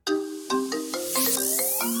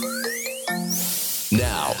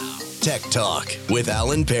Now, Tech Talk with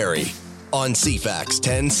Alan Perry on CFAX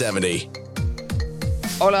 1070.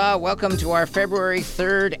 Hola, welcome to our February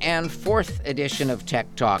 3rd and 4th edition of Tech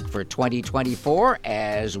Talk for 2024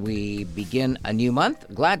 as we begin a new month.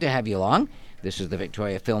 Glad to have you along. This is the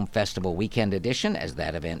Victoria Film Festival Weekend Edition as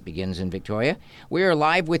that event begins in Victoria. We are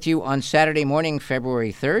live with you on Saturday morning,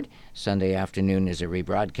 February 3rd. Sunday afternoon is a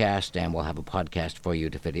rebroadcast, and we'll have a podcast for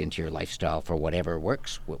you to fit into your lifestyle for whatever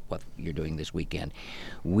works, what you're doing this weekend.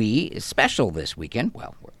 We, special this weekend,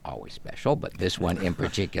 well, we're always special, but this one in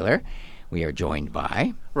particular, we are joined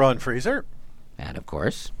by Ron Fraser. And, of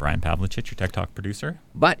course, Brian Pavlicich, your Tech Talk producer.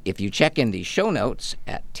 But if you check in the show notes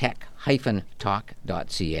at tech-talk.ca,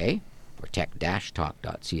 or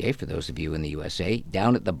tech-talk.ca for those of you in the USA,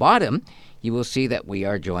 down at the bottom, you will see that we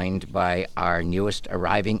are joined by our newest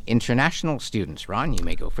arriving international students. Ron, you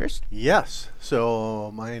may go first. Yes.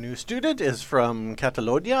 So my new student is from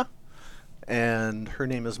Catalonia, and her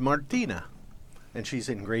name is Martina, and she's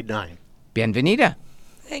in grade 9. Bienvenida.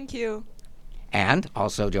 Thank you. And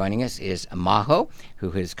also joining us is Majo,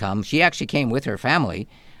 who has come. She actually came with her family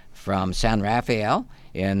from San Rafael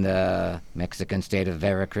in the Mexican state of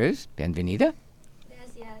Veracruz. Bienvenida.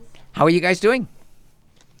 Yes. How are you guys doing?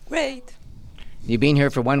 Great. You've been here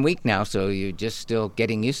for 1 week now, so you're just still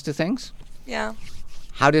getting used to things? Yeah.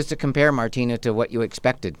 How does it compare, Martina, to what you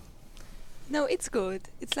expected? No, it's good.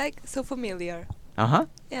 It's like so familiar. Uh-huh.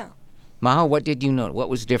 Yeah. Majo, what did you know? What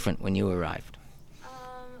was different when you arrived?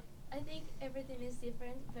 I think everything is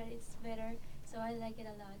different, but it's better, so I like it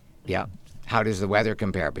a lot. Yeah. How does the weather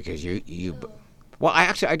compare? Because you So, well,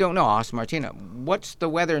 I don't know. I'll ask Martina. What's the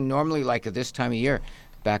weather normally like at this time of year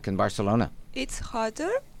back in Barcelona? It's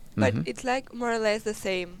hotter, but it's like more or less the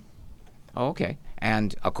same. Oh, okay.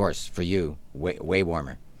 And, of course, for you, way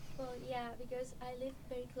warmer. well, yeah, because I live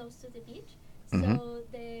very close to the beach, so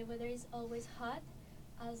the weather is always hot.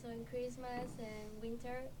 Also in Christmas and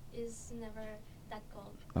winter is never that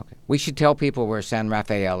cold. Okay. We should tell people where San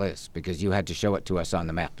Rafael is because you had to show it to us on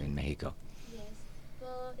the map in Mexico. Yes.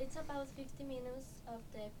 Well, it's about 50 minutes of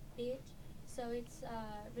the beach, so it's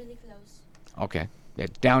really close. Okay.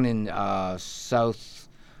 It's down in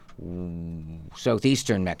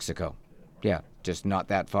southeastern Mexico. Yeah, just not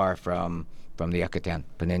that far from the Yucatan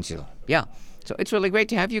Peninsula. Yeah. So it's really great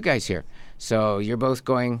to have you guys here. So you're both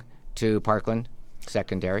going to Parkland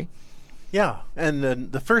Secondary. Yeah, and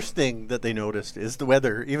then the first thing that they noticed is the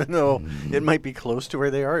weather. Even though it might be close to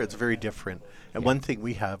where they are, it's very different. And one thing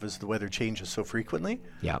we have is the weather changes so frequently.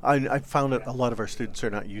 Yeah. I found that a lot of our students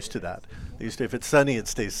are not used to that. They used to, if it's sunny, it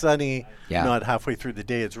stays sunny. Yeah. Not halfway through the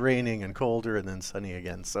day, it's raining and colder and then sunny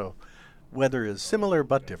again. So weather is similar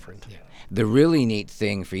but different. Yeah. The really neat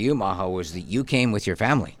thing for you, Majo, was that you came with your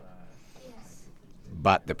family. Yes.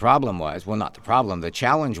 But the problem was, well, not the problem, the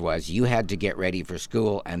challenge was you had to get ready for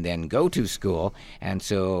school and then go to school. And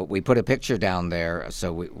so we put a picture down there,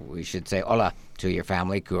 so we should say hola to your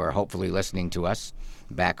family who are hopefully listening to us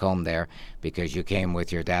back home there because you came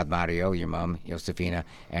with your dad, Mario, your mom, Josefina,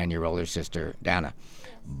 and your older sister, Dana.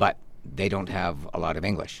 But they don't have a lot of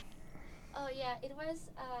English. Oh, yeah, it was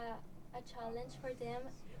a challenge for them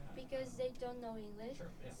because they don't know English.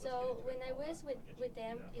 So when I was with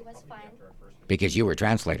them, it was fine. Because you were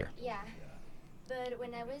translator. Yeah. But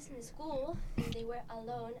when I was in school and they were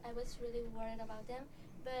alone, I was really worried about them.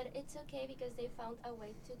 But it's okay because they found a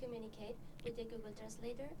way to communicate with the Google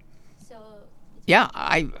Translator. So Yeah,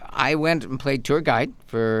 I went and played tour guide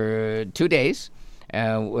for 2 days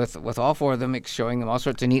with all four of them, showing them all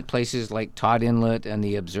sorts of neat places like Todd Inlet and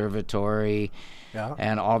the observatory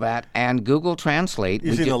and all that. And Google Translate.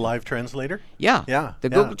 Using the live translator? Yeah. Yeah. The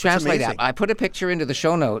yeah, Google it's Translate amazing. app. I put a picture into the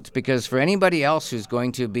show notes because for anybody else who's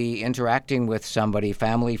going to be interacting with somebody,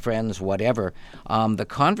 family, friends, whatever, the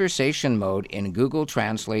conversation mode in Google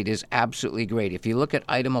Translate is absolutely great. If you look at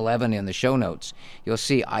item 11 in the show notes, you'll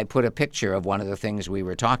see I put a picture of one of the things we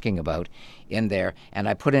were talking about in there, and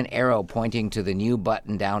I put an arrow pointing to the new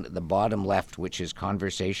button down at the bottom left, which is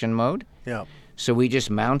conversation mode. Yeah. So we just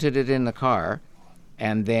mounted it in the car,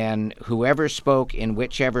 and then whoever spoke in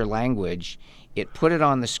whichever language, it put it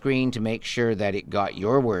on the screen to make sure that it got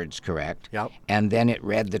your words correct, Yep. and then it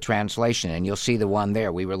read the translation. And you'll see the one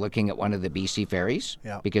there. We were looking at one of the BC ferries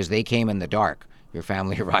Yep. because they came in the dark. Your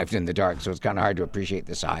family arrived in the dark, so it's kind of hard to appreciate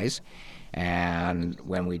the size. And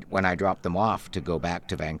when I dropped them off to go back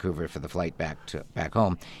to Vancouver for the flight back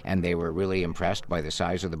home, and they were really impressed by the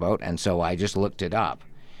size of the boat, and so I just looked it up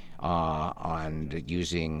on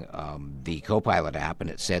using the Copilot app, and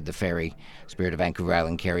it said the ferry Spirit of Vancouver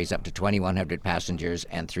Island carries up to 2,100 passengers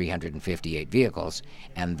and 358 vehicles,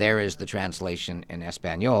 and there is the translation in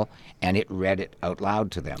Espanol, and it read it out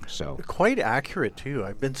loud to them. So quite accurate too.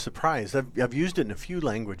 I've been surprised. I've used it in a few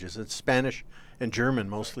languages. It's Spanish and German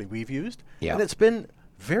mostly we've used, and it's been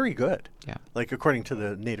very good. Yeah, like according to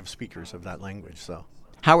the native speakers of that language. So,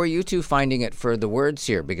 how are you two finding it for the words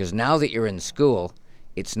here? Because now that you're in school,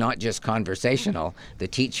 it's not just conversational. The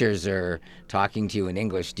teachers are talking to you in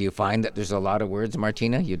English. Do you find that there's a lot of words,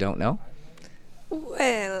 Martina, you don't know?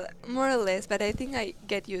 Well, more or less, but I think I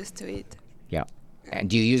get used to it. Yeah. And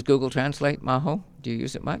do you use Google Translate, Majo? Do you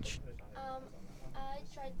use it much? I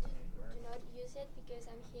try to do not use it because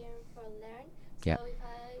I'm here for learn. So Yeah. if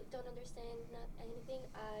I don't understand anything,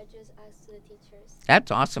 I just ask to the teachers.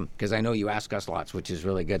 That's awesome, because I know you ask us lots, which is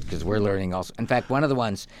really good, because we're learning also. In fact, one of the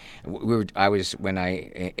ones when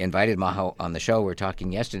I invited Majo on the show, we were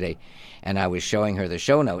talking yesterday, and I was showing her the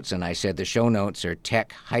show notes, and I said the show notes are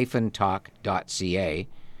tech-talk.ca,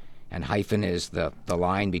 and hyphen is the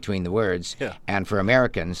line between the words. Yeah. And for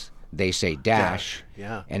Americans, they say dash.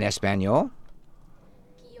 Yeah. In Espanol,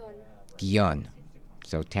 Guion. guion.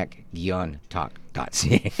 So tech-talk.ca.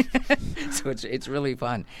 So it's really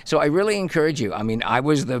fun. So I really encourage you. I mean, I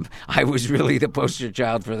was really the poster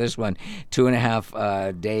child for this one.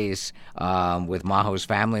 2.5 days with Majo's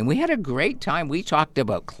family, and we had a great time. We talked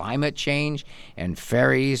about climate change and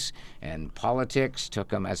ferries and politics. Took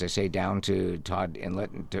them, as I say, down to Todd Inlet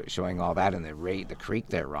and showing all that. And the creek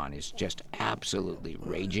there, Ron, is just absolutely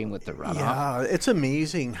raging with the runoff. Yeah, it's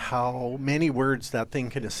amazing how many words that thing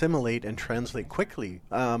can assimilate and translate quickly.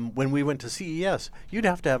 When we went to CES, you'd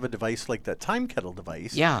have to have a device like that Time Kettle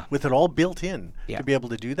device with it all built in to be able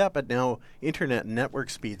to do that. But now internet and network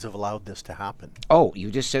speeds have allowed this to happen. Oh, you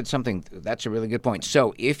just said something. That's a really good point.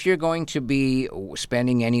 So if you're going to be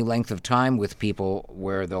spending any length of time with people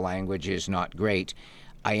where the language is not great,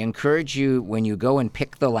 I encourage you, when you go and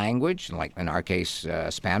pick the language, like in our case,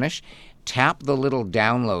 Spanish, tap the little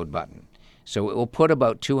download button. So it will put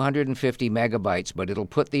about 250 megabytes, but it'll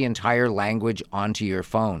put the entire language onto your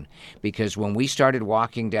phone. Because when we started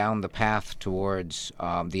walking down the path towards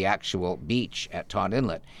the actual beach at Todd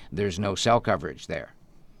Inlet, there's no cell coverage there.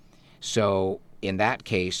 So in that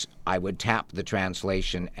case, I would tap the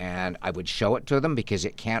translation and I would show it to them, because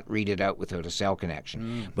it can't read it out without a cell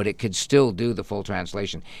connection. But it could still do the full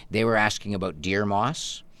translation. They were asking about deer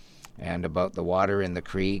moss and about the water in the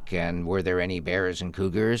creek, and were there any bears and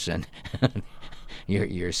cougars, and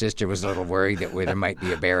your sister was a little worried that there might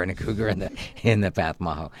be a bear and a cougar in the path,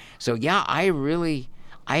 Majo. So yeah,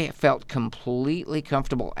 I felt completely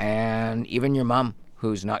comfortable, and even your mom,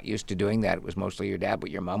 who's not used to doing that, it was mostly your dad, but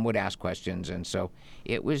your mom would ask questions, and so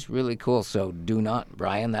it was really cool. So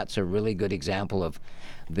Brian, that's a really good example of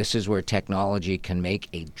this is where technology can make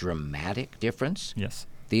a dramatic difference. Yes.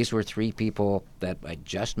 These were 3 people that I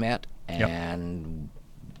just met, and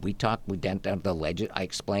we talked. We went down to I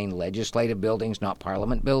explained legislative buildings, not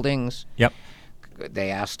parliament buildings. Yep. They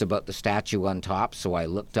asked about the statue on top, so I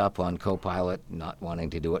looked up on Copilot, not wanting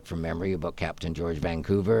to do it from memory, about Captain George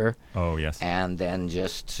Vancouver. Oh, yes. And then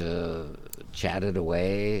just chatted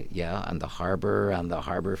away, on the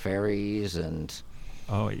harbor ferries, and...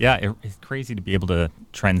 Oh, yeah, it's crazy to be able to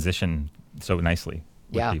transition so nicely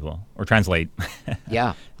with people, or translate.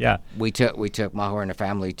 Yeah. Yeah. We took Majo and her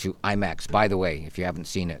family to IMAX. By the way, if you haven't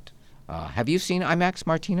seen it, have you seen IMAX,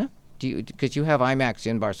 Martina? Because you have IMAX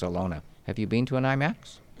in Barcelona. Have you been to an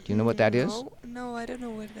IMAX? Do you know what that is? No, I don't know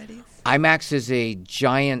what that is. IMAX is a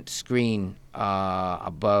giant screen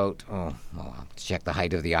about, I'll have to check the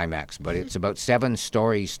height of the IMAX, but it's about 7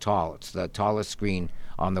 stories tall. It's the tallest screen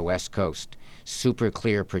on the West Coast. Super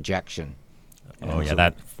clear projection. Oh, yeah,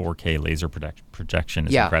 that 4K laser projection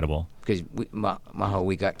is incredible. Because Majo,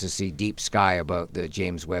 we got to see deep sky about the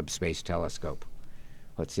James Webb Space Telescope.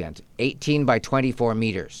 What's the answer? 18 by 24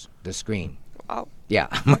 meters, the screen. Wow. Yeah.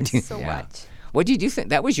 So much. What did you think?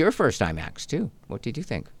 That was your first IMAX, too. What did you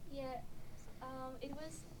think? Yeah, it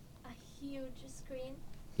was a huge screen.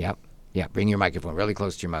 Yep. Yeah, bring your microphone really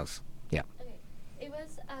close to your mouth. Yeah. Okay, it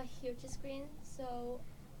was a huge screen, so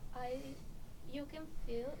you can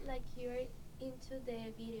feel like you're into the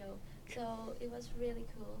video. So it was really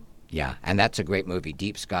cool. Yeah, and that's a great movie.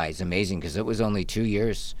 Deep Sky is amazing, because it was only 2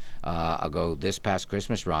 years ago, this past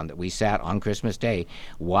Christmas, Ron, that we sat on Christmas Day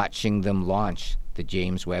watching them launch the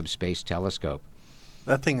James Webb Space Telescope.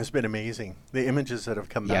 That thing has been amazing. The images that have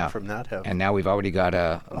come back from that have. And now we've already got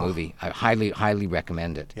a movie. I highly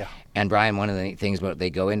recommend it. Yeah. And Brian, one of the things about it, they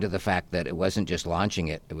go into the fact that it wasn't just launching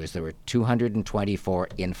it. There were 224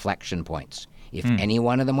 inflection points. If any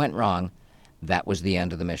one of them went wrong, that was the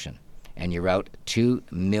end of the mission. And you're out 2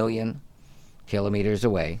 million kilometers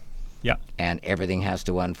away. Yeah. And everything has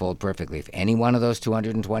to unfold perfectly. If any one of those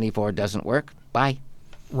 224 doesn't work, bye.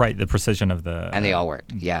 Right, the precision of the... And they all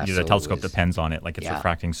worked, yeah. The telescope depends on it. Like, it's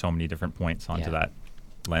refracting so many different points onto that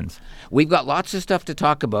lens. We've got lots of stuff to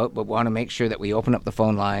talk about, but want to make sure that we open up the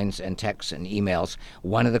phone lines and texts and emails.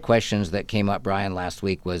 One of the questions that came up, Brian, last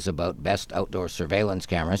week was about best outdoor surveillance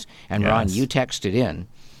cameras. And Ron, you texted in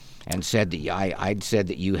and said that I'd said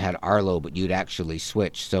that you had Arlo, but you'd actually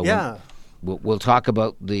switched. So we'll talk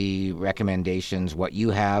about the recommendations, what you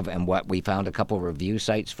have, and what we found a couple review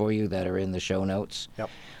sites for you that are in the show notes. Yep.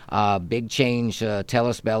 Big change,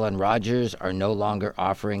 TELUS, Bell, and Rogers are no longer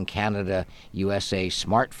offering Canada, USA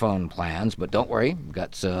smartphone plans, but don't worry, we've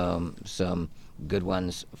got some good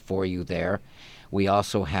ones for you there. We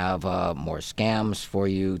also have more scams for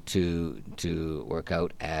you to work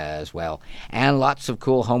out as well. And lots of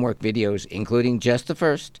cool homework videos, including just the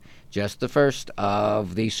first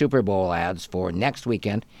of the Super Bowl ads for next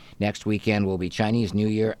weekend. Next weekend will be Chinese New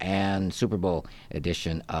Year and Super Bowl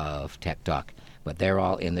edition of Tech Talk. But they're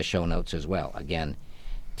all in the show notes as well. Again,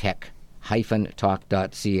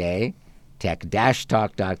 tech-talk.ca,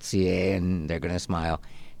 tech-talk.ca, and they're going to smile.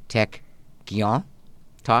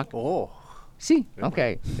 Tech-talk. Oh. See,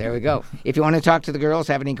 okay, there we go. If you want to talk to the girls,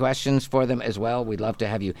 have any questions for them as well, we'd love to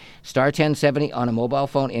have you. Star 1070 on a mobile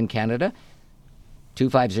phone in Canada,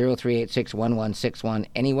 250-386-1161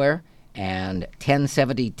 anywhere, and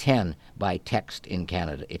 107010 by text in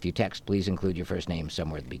Canada. If you text, please include your first name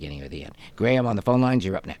somewhere at the beginning or the end. Graham on the phone lines,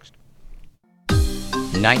 you're up next.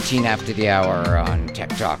 19 after the hour on Tech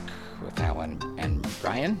Talk with Alan and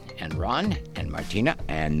Brian and Ron and Martina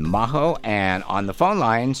and Majo. And on the phone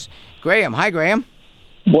lines, Graham. Hi, Graham.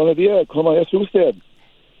 Buenos días. ¿Cómo es usted?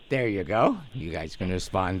 There you go. You guys going to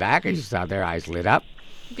respond back? I just saw their eyes lit up.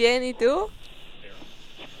 Bien, ¿y tú?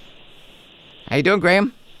 How you doing,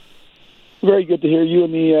 Graham? Very good to hear you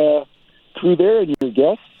and the crew there and your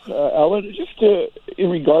guests. Alan, just in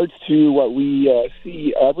regards to what we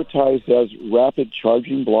see advertised as rapid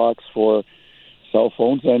charging blocks for cell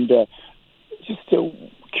phones, and just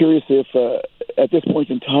curious if at this point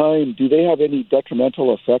in time, do they have any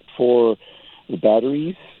detrimental effect for the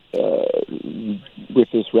batteries with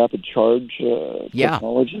this rapid charge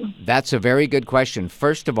technology? That's a very good question.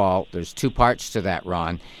 First of all, there's two parts to that,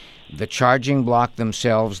 Ron. The charging block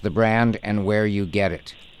themselves, the brand, and where you get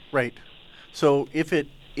it. Right. So if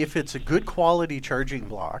it's a good quality charging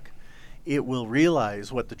block, it will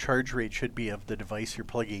realize what the charge rate should be of the device you're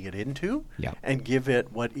plugging it into and give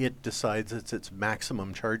it what it decides is its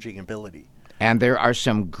maximum charging ability. And there are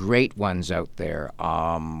some great ones out there.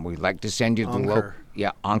 We'd like to send you Anker.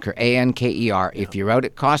 Anker, A-N-K-E-R. If you're out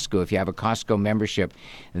at Costco, if you have a Costco membership,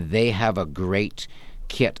 they have a great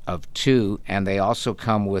kit of two, and they also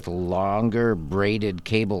come with longer braided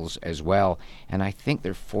cables as well. And I think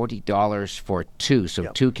they're $40 for two.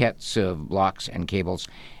 So two kits of blocks and cables.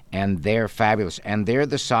 And they're fabulous. And they're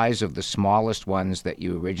the size of the smallest ones that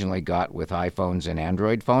you originally got with iPhones and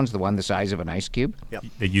Android phones, the one the size of an ice cube. Yep.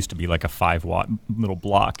 They used to be like a 5-watt little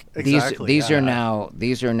block. Exactly. These are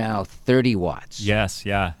now 30 watts. Yes,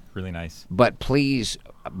 yeah, really nice. But please,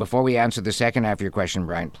 before we answer the second half of your question,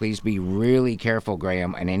 Brian, please be really careful,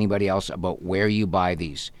 Graham, and anybody else, about where you buy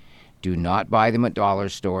these. Do not buy them at dollar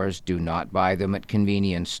stores. Do not buy them at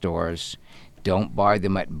convenience stores. Don't buy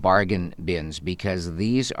them at bargain bins, because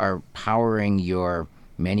these are powering your,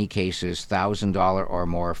 many cases, $1,000 or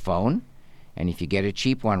more phone. And if you get a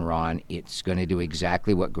cheap one, Ron, it's going to do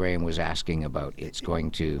exactly what Graham was asking about. It's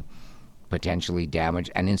going to potentially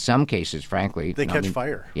damage, and in some cases, frankly, they catch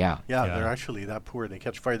fire. Yeah, they're actually that poor. They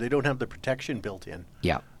catch fire. They don't have the protection built in.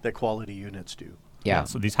 That quality units do. Yeah.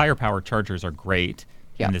 So these higher power chargers are great,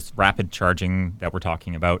 and this rapid charging that we're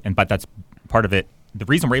talking about, but that's part of it. The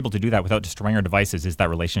reason we're able to do that without destroying our devices is that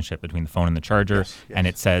relationship between the phone and the charger. And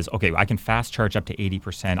it says, okay, I can fast charge up to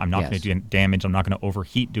 80%. I'm not going to do damage. I'm not going to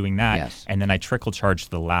overheat doing that. And then I trickle charge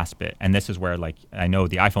the last bit. And this is where, like, I know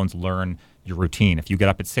the iPhones learn your routine. If you get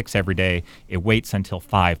up at 6 every day, it waits until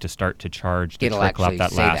 5 to start to charge to trickle up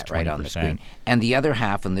that last 20%. Right on the screen. And the other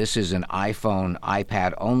half, and this is an iPhone,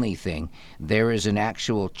 iPad only thing, there is an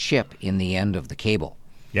actual chip in the end of the cable.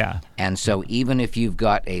 Yeah. And so even if you've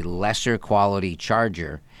got a lesser quality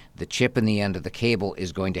charger, the chip in the end of the cable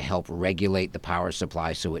is going to help regulate the power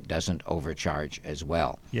supply so it doesn't overcharge as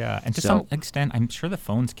well. Yeah, and to some extent, I'm sure the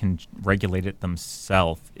phones can regulate it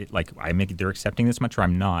themselves. They're accepting this much, or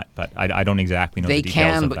I'm not, but I don't exactly know the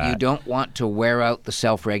details of that. They can, but you don't want to wear out the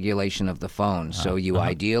self-regulation of the phone. So you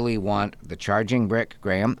ideally want the charging brick,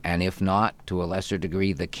 Graham, and if not, to a lesser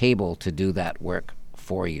degree, the cable to do that work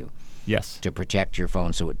for you. Yes. To protect your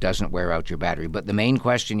phone so it doesn't wear out your battery. But the main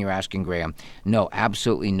question you're asking, Graham, no,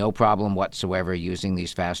 absolutely no problem whatsoever using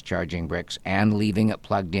these fast charging bricks, and leaving it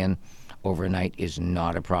plugged in overnight is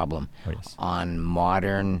not a problem. Oh, yes. On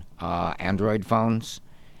modern Android phones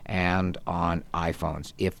and on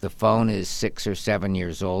iPhones. If the phone is 6 or 7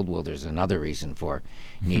 years old, well, there's another reason for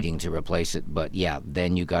needing to replace it. But yeah,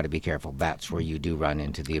 then you got to be careful. That's where you do run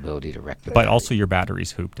into the ability to wreck the battery. But also your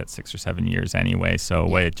battery's hooped at 6 or 7 years anyway, so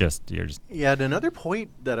you're just... Yeah, and another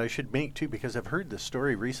point that I should make too, because I've heard this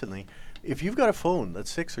story recently, if you've got a phone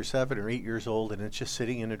that's 6 or 7 or 8 years old and it's just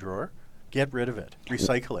sitting in a drawer, get rid of it.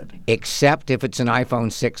 Recycle it. Except if it's an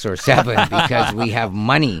iPhone 6 or 7, because we have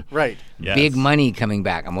money. Right. Yes. Big money coming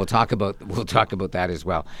back, and we'll talk about that as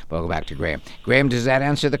well. But we'll go back to Graham. Graham, does that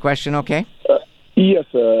answer the question okay? Yes,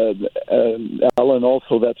 Alan,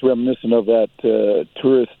 also that's reminiscent of that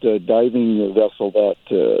tourist diving vessel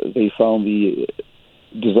that they found the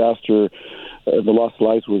disaster, the lost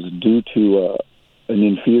lives was due to an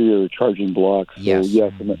inferior charging block. So,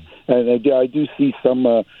 yes, and I do see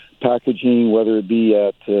some packaging, whether it be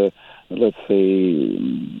at, let's say,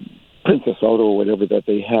 Princess Auto or whatever, that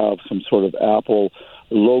they have some sort of Apple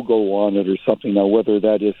logo on it or something. Now, whether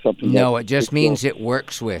that is something... No, it just means it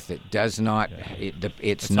works with. It does not...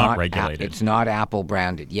 It's not regulated. It's not Apple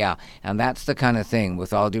branded. Yeah, and that's the kind of thing,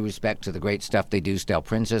 with all due respect to the great stuff they do still,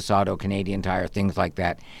 Princess Auto, Canadian Tire, things like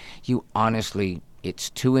that, you honestly,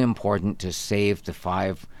 it's too important to save the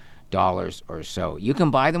 $5 or so. You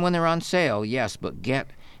can buy them when they're on sale, yes, but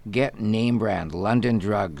get name brand, London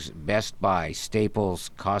Drugs, Best Buy, Staples,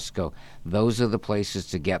 Costco. Those are the places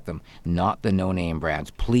to get them, not the no-name brands.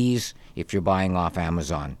 Please, if you're buying off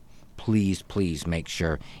Amazon, please make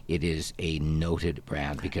sure it is a noted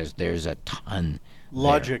brand, because there's a ton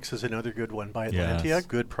Logix is another good one by Atlantia. Yes.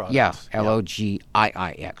 Good products. Yeah,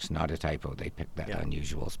 Logiix, not a typo. They picked that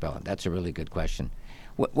unusual spelling. That's a really good question.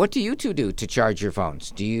 What do you two do to charge your phones?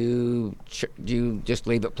 Do you just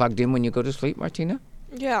leave it plugged in when you go to sleep, Martina?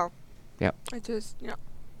 Yeah. Yeah.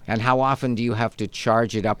 And how often do you have to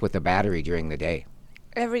charge it up with a battery during the day?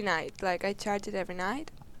 Every night. I charge it every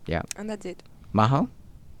night. Yeah. And that's it. Majo?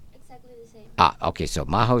 Exactly the same. Okay, so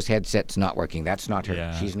Majo's headset's not working. That's not her.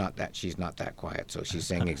 Yeah. She's not that quiet, so she's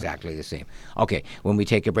saying exactly the same. Okay, when we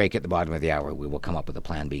take a break at the bottom of the hour, we will come up with a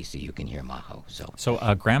plan B so you can hear Majo. So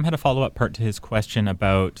Graham had a follow-up part to his question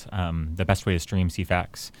about the best way to stream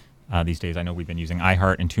CFAX. These days, I know we've been using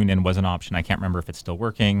iHeart, and TuneIn was an option. I can't remember if it's still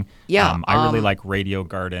working. Yeah. I really like Radio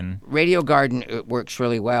Garden. Radio Garden, it works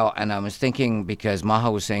really well, and I was thinking, because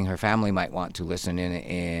Majo was saying her family might want to listen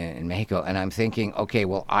in Mexico, and I'm thinking, okay,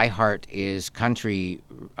 well, iHeart is country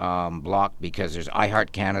blocked, because there's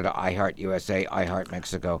iHeart Canada, iHeart USA, iHeart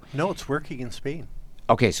Mexico. No, it's working in Spain.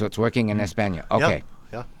 Okay, so it's working in España. Okay.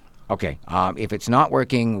 Yeah. Okay, if it's not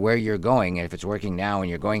working where you're going, and if it's working now and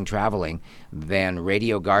you're going traveling, then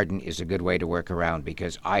Radio Garden is a good way to work around,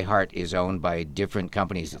 because iHeart is owned by different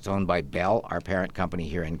companies. It's owned by Bell, our parent company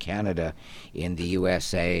here in Canada. In the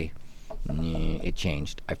USA, it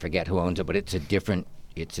changed. I forget who owns it, but it's a different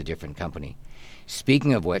company.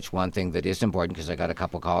 Speaking of which, one thing that is important, because I got a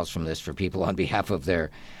couple calls from this for people on behalf of their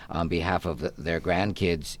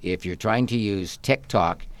grandkids, if you're trying to use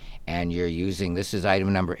TikTok, and you're using, this is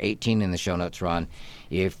item number 18 in the show notes, Ron.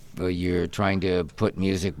 If you're trying to put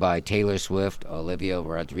music by Taylor Swift, Olivia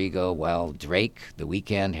Rodrigo, Drake, The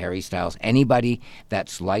Weeknd, Harry Styles, anybody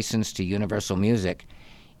that's licensed to Universal Music,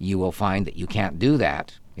 you will find that you can't do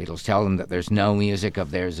that. It'll tell them that there's no music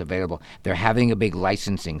of theirs available. They're having a big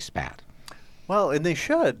licensing spat. Well, and they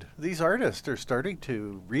should. These artists are starting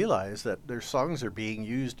to realize that their songs are being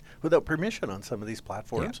used without permission on some of these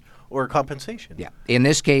platforms or compensation. Yeah. In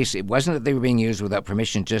this case, it wasn't that they were being used without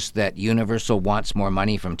permission, just that Universal wants more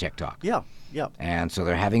money from TikTok. Yeah. And so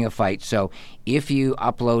they're having a fight. So if you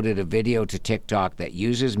uploaded a video to TikTok that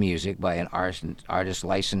uses music by an artist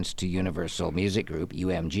licensed to Universal Music Group,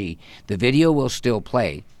 UMG, the video will still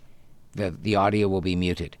play. The audio will be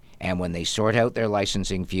muted. And when they sort out their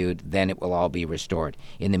licensing feud, then it will all be restored.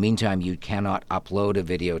 In the meantime, you cannot upload a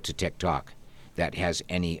video to TikTok that has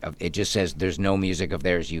any of it. Just says there's no music of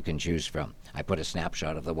theirs you can choose from. I put a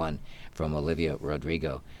snapshot of the one from Olivia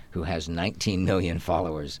Rodrigo, who has 19 million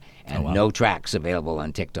followers and no tracks available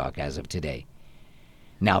on TikTok as of today.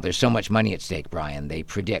 Now, there's so much money at stake, Brian. They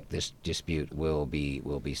predict this dispute will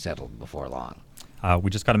be settled before long. We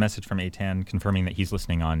just got a message from Eitan confirming that he's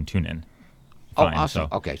listening on TuneIn. Fine, awesome.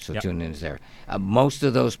 Okay, so yep. TuneIn is there. Most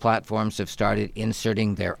of those platforms have started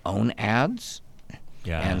inserting their own ads.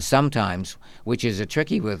 Yeah. And sometimes, which is a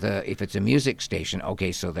tricky with if it's a music station,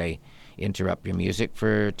 okay, so they interrupt your music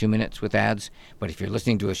for 2 minutes with ads. But if you're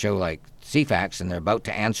listening to a show like CFAX and they're about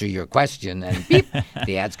to answer your question and beep,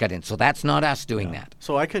 the ads cut in. So that's not us doing that.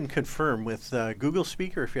 So I can confirm with Google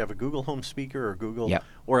Speaker, if you have a Google Home Speaker or Google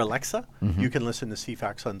or Alexa, you can listen to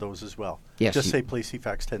CFAX on those as well. Yes, just say play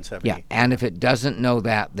CFAX 1070. Yeah, and if it doesn't know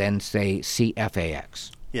that, then say CFAX.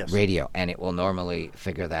 Yes. Radio, and it will normally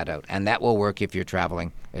figure that out. And that will work if you're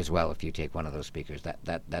traveling as well, if you take one of those speakers.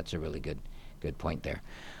 That's a really good point there.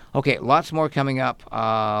 Okay, lots more coming up.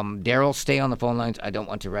 Daryl, stay on the phone lines. I don't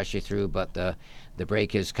want to rush you through, but the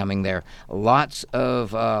break is coming there. Lots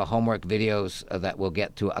of homework videos that we'll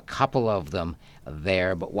get to, a couple of them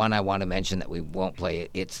there, but one I want to mention that we won't play.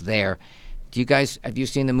 It's there. Have you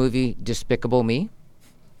seen the movie Despicable Me?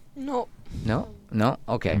 No. No?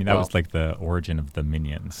 Okay. I mean, that was like the origin of the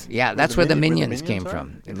Minions. Yeah, that's where the Minions came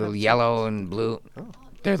from. A little yellow and blue. Oh.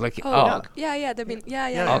 They're like, yeah.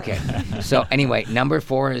 Okay. So anyway, number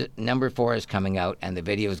four is coming out, and the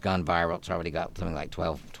video's gone viral. It's already got something like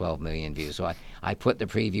 12 million views. So I put the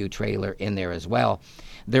preview trailer in there as well.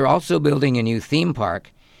 They're also building a new theme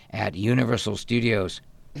park at Universal Studios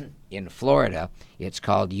in Florida. It's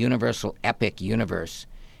called Universal Epic Universe.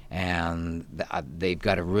 And they've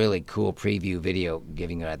got a really cool preview video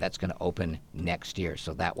giving it. That's going to open next year.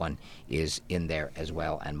 So that one is in there as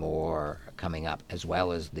well, and more coming up, as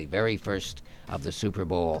well as the very first of the Super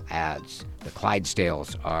Bowl ads. The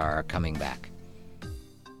Clydesdales are coming back.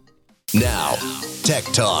 Now, Tech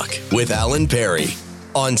Talk with Alan Perry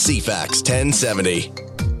on CFAX 1070.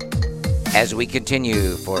 As we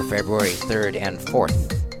continue for February 3rd and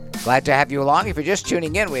 4th. Glad to have you along. If you're just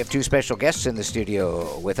tuning in, we have two special guests in the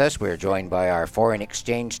studio with us. We're joined by our foreign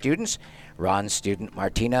exchange students, Ron's student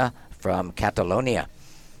Martina from Catalonia,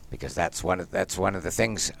 because that's one of the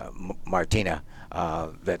things, Martina,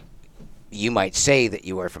 that you might say that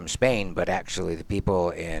you are from Spain, but actually the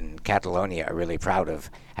people in Catalonia are really proud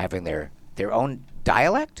of having their own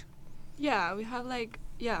dialect. Yeah, we have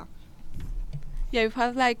we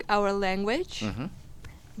have our language,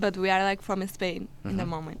 but we are from Spain in the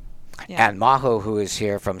moment. Yeah. And Majo, who is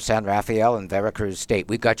here from San Rafael in Veracruz State.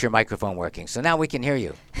 We've got your microphone working, so now we can hear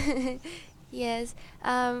you. Yes.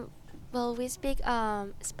 Well, we speak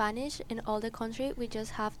Spanish in all the country. We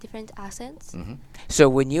just have different accents. So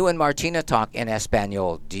when you and Martina talk in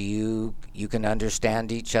Espanol, do you can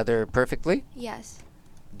understand each other perfectly? Yes.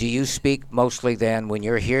 Do you speak mostly then, when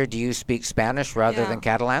you're here, do you speak Spanish rather than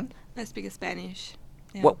Catalan? I speak Spanish.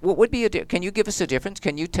 Yeah. What would be can you give us a difference?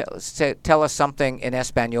 Can you tell us something in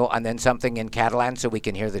Espanol and then something in Catalan so we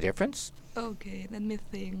can hear the difference? Okay, let me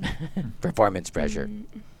think. Performance pressure.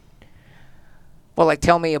 Well,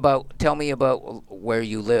 tell me about where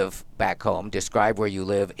you live back home. Describe where you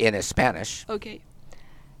live in Spanish. Okay.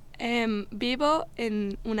 Vivo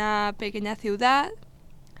en una pequeña ciudad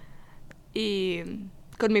y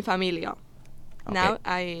con mi familia. Okay. Now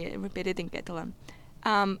I repeat it in Catalan.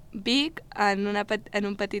 Vic en una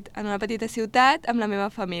petita ciutat amb la meva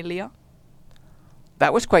família.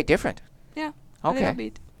 That was quite different. Yeah. Okay. A little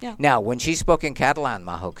bit. Yeah. Now, when she spoke in Catalan,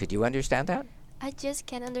 Majo, could you understand that? I just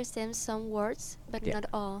can understand some words, but not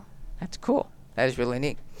all. That's cool. That is really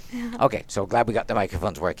neat. Okay, so glad we got the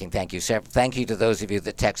microphones working. Thank you. Thank you to those of you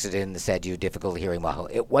that texted in and said you had difficulty hearing Majo.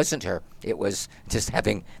 It wasn't her. It was just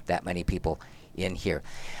having that many people in here.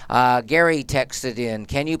 Gary texted in,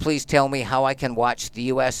 can you please tell me how I can watch the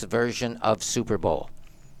U.S. version of Super Bowl?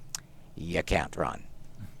 You can't, Ron.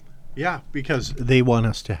 Yeah, because they want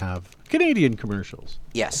us to have Canadian commercials.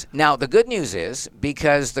 Yes. Now, the good news is,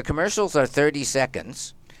 because the commercials are 30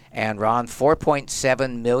 seconds, and Ron,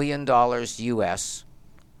 $4.7 million U.S.,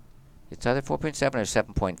 it's either 4.7 or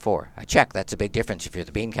 7.4. I check. That's a big difference if you're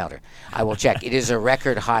the bean counter. I will check. It is a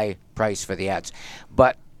record high price for the ads.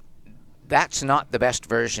 But that's not the best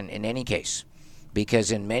version in any case,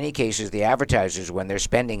 because in many cases the advertisers, when they're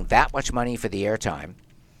spending that much money for the airtime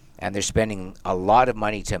and they're spending a lot of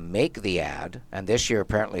money to make the ad, and this year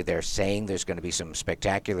apparently they're saying there's going to be some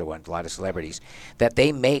spectacular ones, a lot of celebrities, that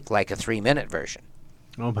they make like a 3-minute version.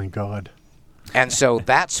 Oh my God. And so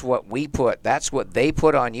that's what they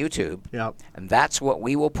put on YouTube, yep. And that's what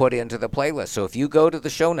we will put into the playlist. So if you go to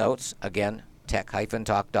the show notes, again,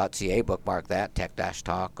 tech-talk.ca, bookmark that,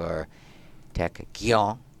 tech-talk or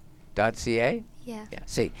tech-talk.ca. Yeah.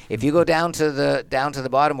 See, if you go down to the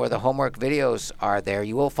bottom where the homework videos are there,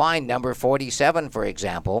 you will find number 47, for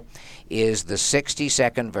example, is the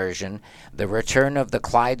 60-second version, the return of the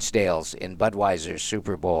Clydesdales in Budweiser's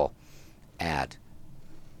Super Bowl ad.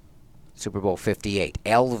 Super Bowl 58,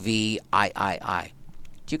 LVIII.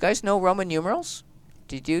 Do you guys know Roman numerals?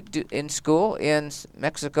 Did you do in school in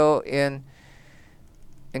Mexico in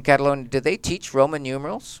Catalonia? Did they teach Roman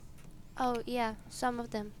numerals? Oh, yeah, some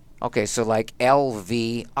of them. Okay, so like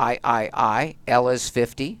LVIII, L is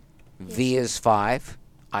 50, yes. V is 5,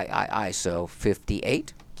 III, so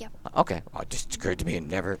 58? Yep. Okay, well, it just occurred to me and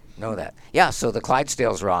never know that. Yeah, so the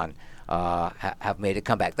Clydesdales, Ron, have made a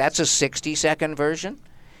comeback. That's a 60-second version.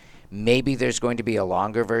 Maybe there's going to be a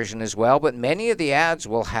longer version as well, but many of the ads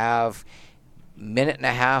will have minute and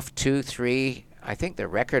a half, 2, 3. I think the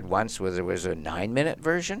record once was there was a 9-minute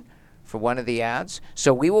version for one of the ads.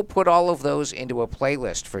 So we will put all of those into a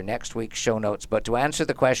playlist for next week's show notes. But to answer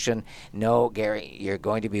the question, no, Gary, you're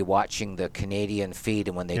going to be watching the Canadian feed,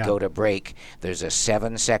 and when they go to break, there's a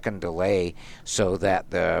 7-second delay so that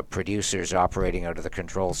the producers operating out of the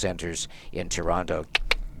control centers in Toronto,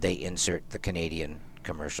 they insert the Canadian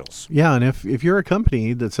commercials. Yeah, and if you're a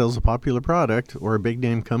company that sells a popular product or a big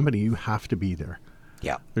name company, you have to be there.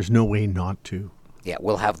 Yeah. There's no way not to. Yeah,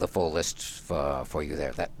 we'll have the full list for you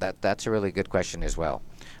there. That's a really good question as well.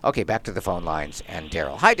 Okay, back to the phone lines and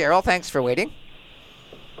Daryl. Hi, Daryl. Thanks for waiting.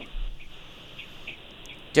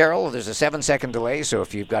 Daryl, there's a 7-second delay, so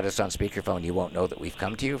if you've got us on speakerphone, you won't know that we've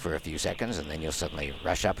come to you for a few seconds, and then you'll suddenly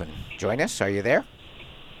rush up and join us. Are you there?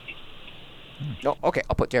 No, okay,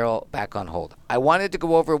 I'll put Daryl back on hold. I wanted to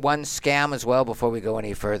go over one scam as well before we go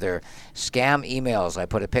any further. Scam emails, I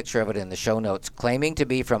put a picture of it in the show notes, claiming to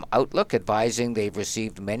be from Outlook, advising they've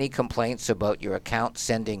received many complaints about your account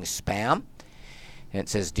sending spam. And it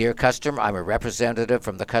says, Dear customer, I'm a representative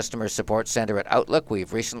from the Customer Support Center at Outlook.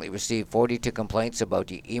 We've recently received 42 complaints about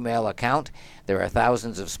your email account. There are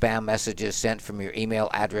thousands of spam messages sent from your email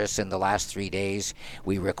address in the last 3 days.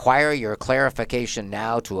 We require your clarification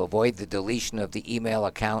now to avoid the deletion of the email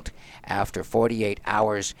account after 48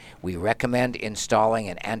 hours. We recommend installing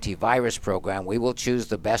an antivirus program. We will choose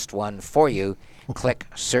the best one for you. Click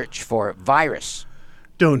search for virus.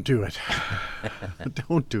 Don't do it.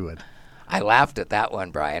 Don't do it. I laughed at that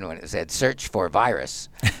one, Brian, when it said search for virus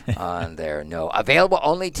on there. No. Available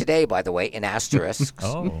only today, by the way, in asterisks.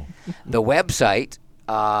 Oh. The website,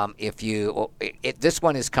 this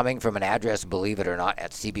one is coming from an address, believe it or not,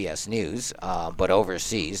 at CBS News, but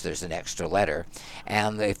overseas, there's an extra letter.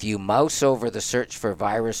 And if you mouse over the search for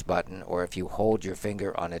virus button, or if you hold your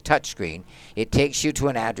finger on a touchscreen, it takes you to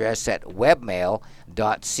an address at webmail.co.za.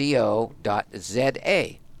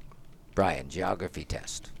 Brian, geography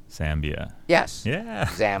test. Zambia. Yes. Yeah.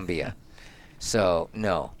 Zambia. So,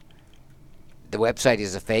 no. The website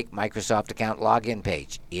is a fake Microsoft account login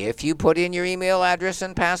page. If you put in your email address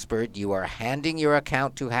and password, you are handing your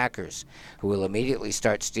account to hackers who will immediately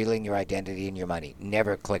start stealing your identity and your money.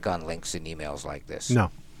 Never click on links in emails like this.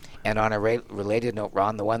 No. And on a related note,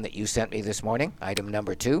 Ron, the one that you sent me this morning, item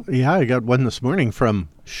number 2. Yeah, I got one this morning from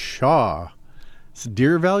Shaw. It's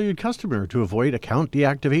Dear valued customer, to avoid account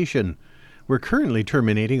deactivation, we're currently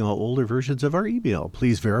terminating all older versions of our email.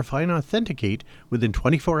 Please verify and authenticate within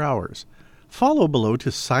 24 hours. Follow below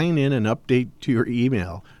to sign in and update to your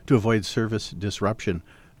email to avoid service disruption.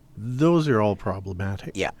 Those are all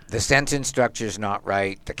problematic. Yeah, the sentence structure is not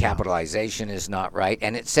right. The capitalization is not right.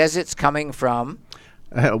 And it says it's coming from...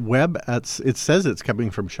 it says it's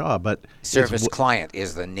coming from Shaw, but... Service client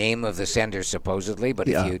is the name of the sender, supposedly, but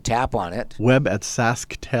if you tap on it...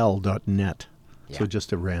 web@sasktel.net. Yeah. So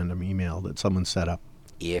just a random email that someone set up.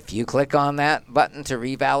 If you click on that button to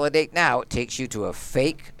revalidate now, it takes you to a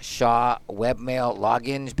fake Shaw webmail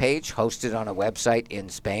login page hosted on a website in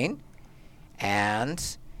Spain.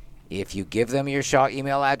 And if you give them your Shaw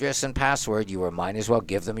email address and password, you might as well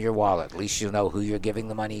give them your wallet. At least you'll know who you're giving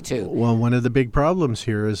the money to. Well, one of the big problems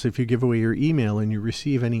here is if you give away your email and you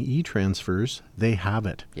receive any e-transfers, they have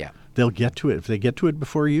it. Yeah. They'll get to it. If they get to it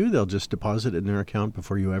before you, they'll just deposit it in their account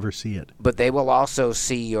before you ever see it. But they will also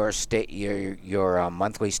see your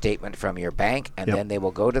monthly statement from your bank, and then they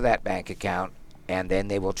will go to that bank account, and then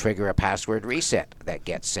they will trigger a password reset that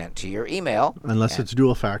gets sent to your email. Unless it's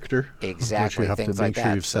dual factor. Exactly, things like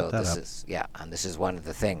that. This is one of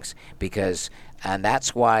the things, and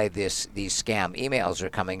that's why these scam emails are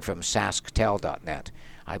coming from sasktel.net.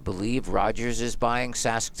 I believe Rogers is buying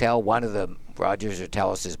SaskTel. One of the Rogers or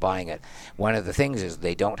TELUS is buying it. One of the things is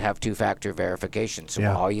they don't have two-factor verification. So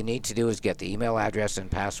all you need to do is get the email address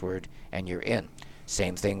and password, and you're in.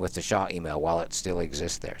 Same thing with the Shaw email while it still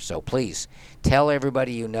exists there. So please tell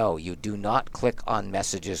everybody you know you do not click on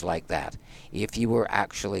messages like that. If you were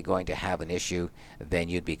actually going to have an issue, then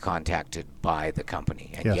you'd be contacted by the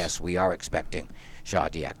company. And yes, we are expecting Shaw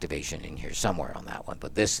deactivation in here somewhere on that one,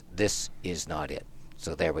 but this is not it.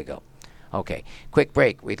 So there we go. Okay, quick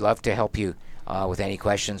break. We'd love to help you with any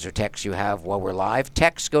questions or texts you have while we're live.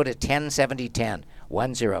 Texts go to 107010.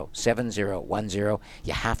 107010.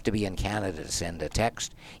 You have to be in Canada to send a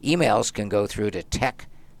text. Emails can go through to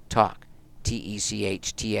techtalk,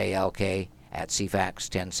 TECHTALK at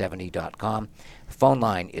cfax1070.com. Phone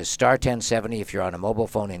line is star 1070 if you're on a mobile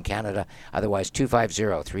phone in Canada. Otherwise,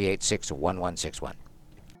 250-386-1161.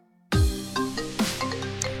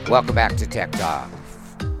 Welcome back to Tech Talk.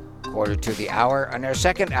 Quarter to the hour. In our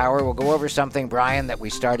second hour, we'll go over something, Brian, that we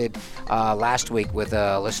started last week with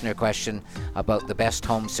a listener question about the best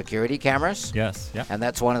home security cameras. Yes, yeah. And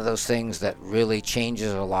that's one of those things that really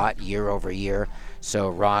changes a lot year over year. So,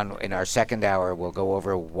 Ron, in our second hour, we'll go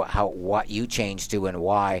over what you changed to and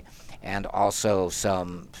why, and also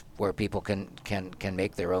some where people can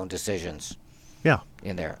make their own decisions. Yeah.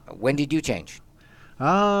 In there. When did you change?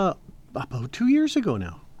 About 2 years ago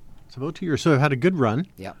now. It's about 2 years. So I've had a good run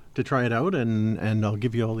to try it out, and I'll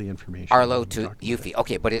give you all the information. Arlo to Eufy.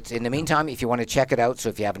 Okay, but it's in the meantime, if you want to check it out, so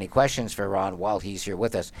if you have any questions for Ron while he's here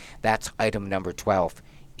with us, that's item number 12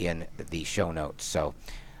 in the show notes. So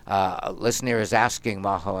a listener is asking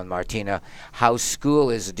Majo and Martina how school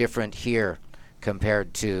is different here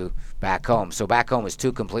compared to back home. So back home is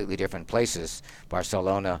two completely different places,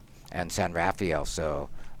 Barcelona and San Rafael. So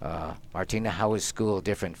Martina, how is school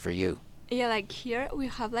different for you? Yeah, like here we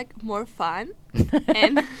have like more fun.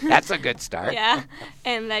 And that's a good start. Yeah,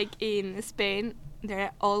 and like in Spain,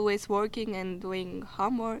 they're always working and doing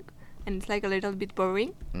homework, and it's like a little bit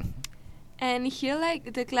boring. Mm-hmm. And here,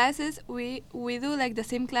 like the classes, we do like the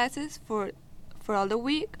same classes for all the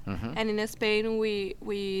week. Mm-hmm. And in Spain, we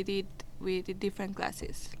did different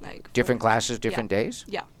classes, like different classes, different days.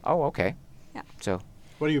 Yeah. Oh, okay. Yeah. So,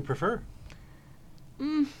 what do you prefer?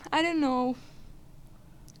 I don't know.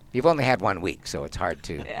 You've only had 1 week, so it's hard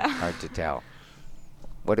to tell.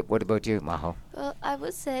 What about you, Majo? Well, I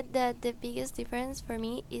would say that the biggest difference for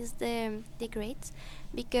me is the grades,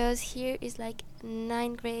 because here is like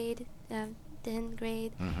 9th grade, 10th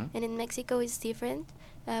grade, mm-hmm. and in Mexico it's different.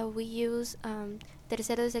 We use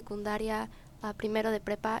tercero de secundaria, primero de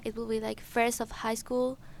prepa. It will be like first of high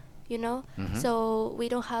school, you know. Mm-hmm. So we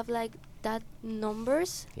don't have like that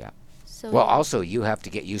numbers. Yeah. So well, also you have to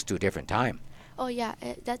get used to a different time. Oh, yeah,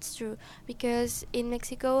 that's true. Because in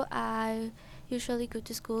Mexico, I usually go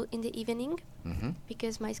to school in the evening, mm-hmm.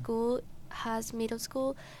 because my school has middle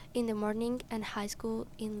school in the morning and high school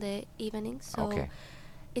in the evening. So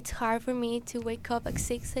it's hard for me to wake up at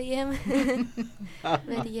 6 a.m.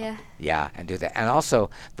 But yeah. Yeah, and do that. And also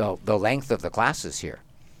the length of the classes here.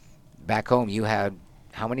 Back home, you had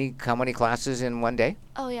how many classes in one day?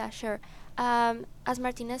 Oh, yeah, sure. As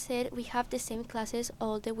Martina said, we have the same classes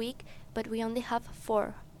all the week, but we only have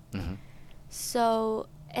 4. Mm-hmm. So,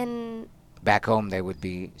 and back home they would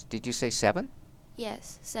be, did you say 7?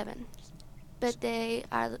 Yes, 7. But they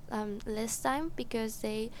are less time because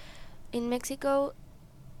in Mexico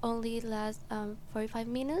only last 45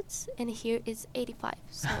 minutes, and here it's 85.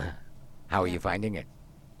 So how are you finding it?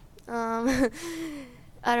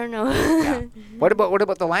 I don't know. Yeah. What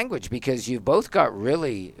about the language? Because you've both got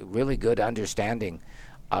really, really good understanding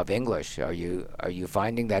of English. Are you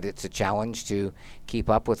finding that it's a challenge to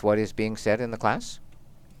keep up with what is being said in the class,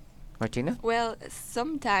 Martina? Well,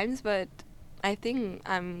 sometimes, but I think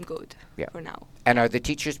I'm good for now. And are the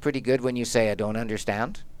teachers pretty good when you say I don't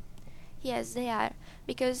understand? Yes, they are.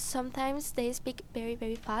 Because sometimes they speak very,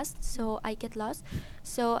 very fast, so I get lost.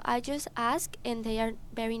 So I just ask, and they are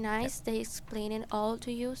very nice. They explain it all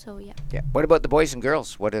to you, so yeah. Yeah. What about the boys and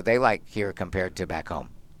girls? What are they like here compared to back home?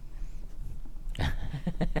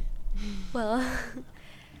 Well,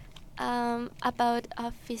 about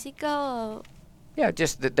physical. Yeah,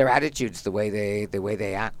 just their attitudes, the way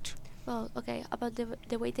they act. Well, okay, about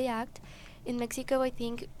the way they act. In Mexico, I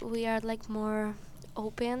think we are like more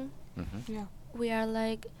open. Mm-hmm. Yeah.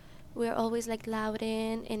 We're always like loud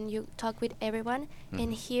and you talk with everyone. Mm-hmm.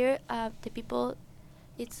 And here, the people,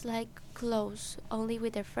 it's like close, only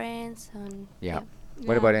with their friends. And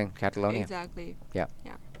What about in Catalonia? Exactly. Yeah.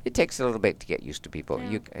 It takes a little bit to get used to people.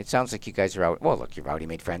 Yeah. It sounds like you guys are out. Well, look, you've already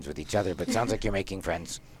made friends with each other, but it sounds like you're making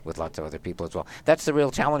friends with lots of other people as well. That's the real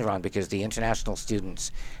challenge, Ron, because the international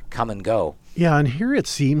students come and go. Yeah, and here it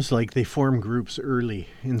seems like they form groups early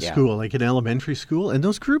in school, like in elementary school, and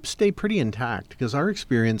those groups stay pretty intact because our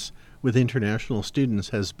experience with international students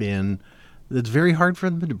has been it's very hard for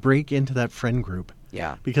them to break into that friend group.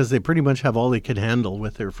 Yeah. Because they pretty much have all they can handle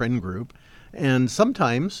with their friend group. And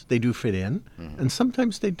sometimes they do fit in, and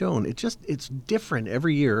sometimes they don't. It's different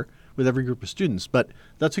every year with every group of students. But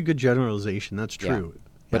that's a good generalization. That's true. Yeah.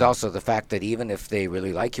 But also the fact that even if they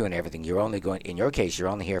really like you and everything, you're only going, in your case, you're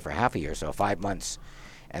only here for half a year, so 5 months.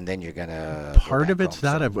 And then you're going to... Part of it's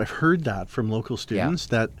that. I've heard that from local students,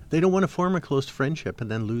 that they don't want to form a close friendship and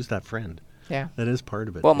then lose that friend. Yeah. That is part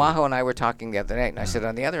of it. Well, Majo and I were talking the other night, and I said,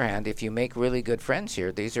 on the other hand, if you make really good friends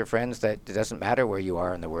here, these are friends that it doesn't matter where you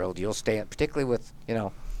are in the world. You'll stay, particularly with,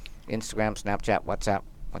 Instagram, Snapchat, WhatsApp,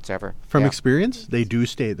 whatever. From experience, they do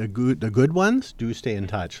stay. The good ones do stay in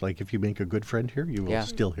touch. Like if you make a good friend here, you will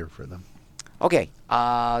still hear from them. Okay.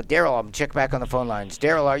 Daryl, I'm check back on the phone lines.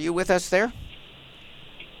 Daryl, are you with us there?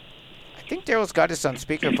 I think Daryl's got us on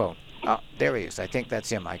speakerphone. Oh, there he is. I think that's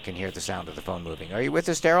him. I can hear the sound of the phone moving. Are you with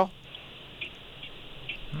us, Daryl?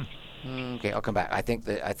 Okay, I'll come back. I think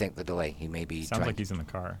the delay. He may be sounds like he's in the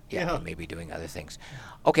car. Yeah, he may be doing other things.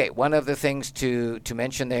 Okay, one of the things to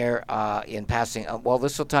mention there in passing.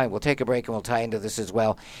 This will tie. We'll take a break and we'll tie into this as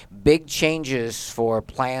well. Big changes for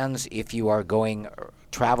plans if you are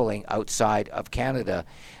traveling outside of Canada.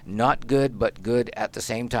 Not good, but good at the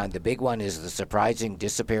same time. The big one is the surprising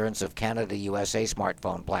disappearance of Canada-USA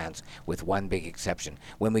smartphone plans, with one big exception.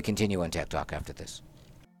 When we continue on Tech Talk after this.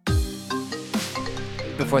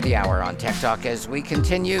 Before the hour on Tech Talk as we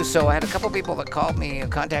continue. So I had a couple people that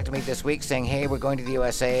contacted me this week saying, hey, we're going to the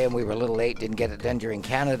USA and we were a little late, didn't get it done during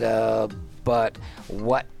Canada, but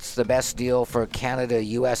what's the best deal for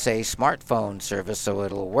Canada-USA smartphone service so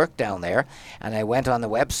it'll work down there? And I went on the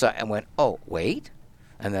website and went, oh, wait.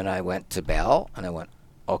 And then I went to Bell and I went,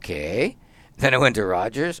 okay. Then I went to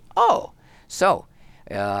Rogers. Oh, so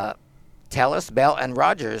TELUS, Bell, and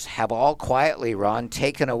Rogers have all quietly, Ron,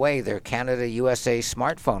 taken away their Canada-USA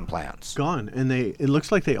smartphone plans. Gone. And it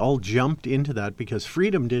looks like they all jumped into that because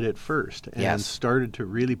Freedom did it first and started to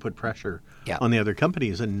really put pressure on the other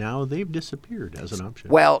companies, and now they've disappeared as an option.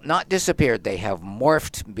 Well, not disappeared. They have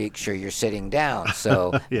morphed. Make sure you're sitting down.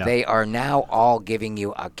 So they are now all giving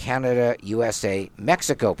you a Canada-USA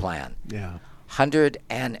Mexico plan. Yeah.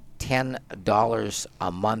 $110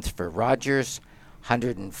 a month for Rogers,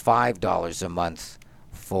 $105 a month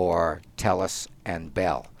for TELUS and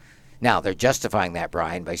Bell. Now, they're justifying that,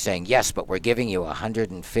 Brian, by saying, yes, but we're giving you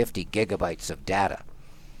 150 gigabytes of data.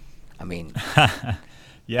 I mean...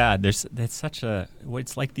 Yeah, there's such a...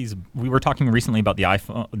 It's like these... We were talking recently about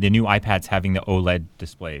the new iPads having the OLED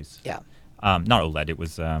displays. Yeah. Not OLED, it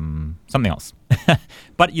was something else.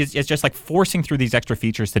 But it's just like forcing through these extra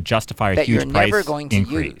features to justify a huge price increase. That you're never going to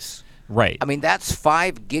use. Right. I mean, that's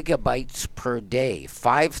 5 gigabytes per day,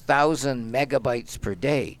 5,000 megabytes per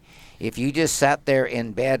day. If you just sat there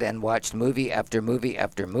in bed and watched movie after movie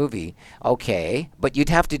after movie, okay, but you'd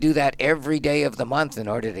have to do that every day of the month in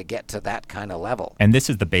order to get to that kind of level. And this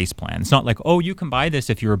is the base plan. It's not like, oh, you can buy this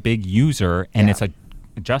if you're a big user and it's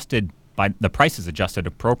adjusted by the price is adjusted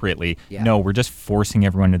appropriately. Yeah. No, we're just forcing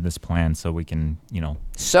everyone into this plan so we can,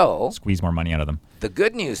 squeeze more money out of them. The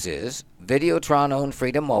good news is Videotron-owned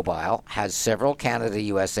Freedom Mobile has several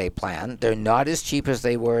Canada-USA plans. They're not as cheap as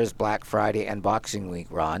they were as Black Friday and Boxing Week,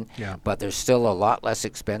 Ron, but they're still a lot less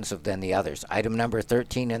expensive than the others. Item number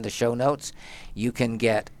 13 in the show notes, you can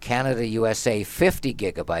get Canada-USA 50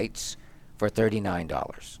 gigabytes for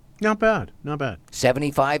 $39. Not bad, not bad.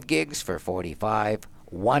 75 gigs for $45,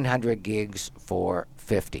 100 gigs for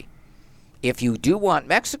 $50. If you do want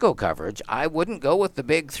Mexico coverage, I wouldn't go with the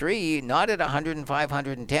big three, not at 105,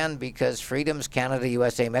 110, because Freedom's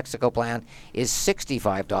Canada-USA Mexico plan is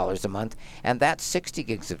 $65 a month, and that's 60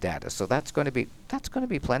 gigs of data. So that's going to be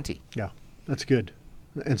plenty. Yeah, that's good.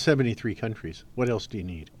 And 73 countries. What else do you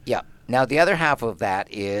need? Yeah. Now, the other half of that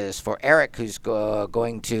is for Eric, who's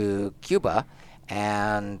going to Cuba,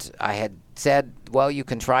 and I had said, well, you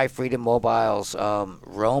can try Freedom Mobile's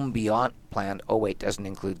Roam Beyond plan. Oh, wait, doesn't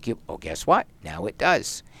include Cuba. Oh, guess what? Now it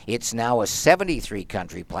does. It's now a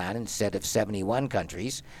 73-country plan instead of 71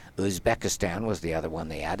 countries. Uzbekistan was the other one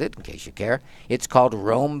they added, in case you care. It's called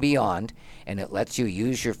Roam Beyond, and it lets you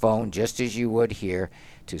use your phone just as you would here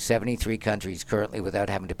to 73 countries currently without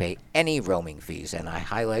having to pay any roaming fees. And I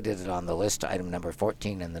highlighted it on the list, item number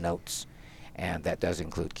 14 in the notes. And that does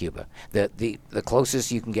include Cuba. The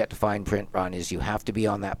closest you can get to fine print, Ron, is you have to be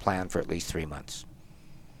on that plan for at least 3 months.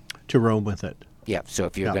 To roam with it. Yeah, so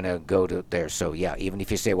if you're going to go to there, so yeah, even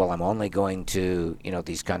if you say, well, I'm only going to,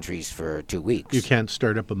 these countries for 2 weeks. You can't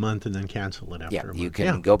start up a month and then cancel it after a month. You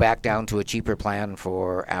can go back down to a cheaper plan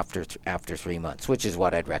for after 3 months, which is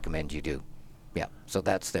what I'd recommend you do. Yeah, so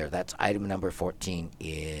that's there. That's item number 14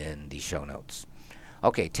 in the show notes.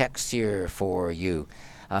 Okay, text here for you.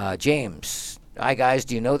 James, hi guys,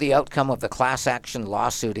 do you know the outcome of the class action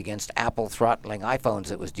lawsuit against Apple throttling iPhones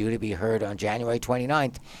that was due to be heard on January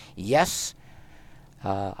 29th? Yes.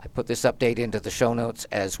 I put this update into the show notes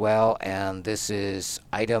as well, and this is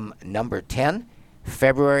item number 10.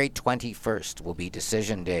 February 21st will be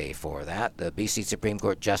decision day for that. The BC Supreme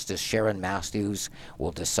Court Justice Sharon Matthews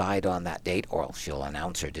will decide on that date, or she'll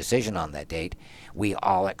announce her decision on that date.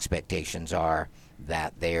 All expectations are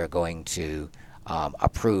that they are going to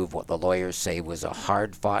approve what the lawyers say was a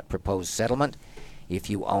hard-fought proposed settlement. If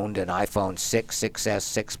you owned an iPhone 6, 6S,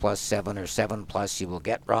 6 Plus, 7, or 7 Plus, you will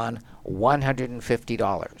get, Ron,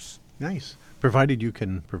 $150. Nice. Provided you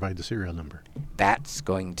can provide the serial number. That's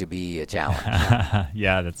going to be a challenge.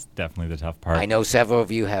 Yeah, that's definitely the tough part. I know several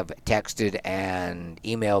of you have texted and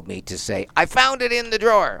emailed me to say, I found it in the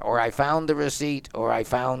drawer, or I found the receipt, or I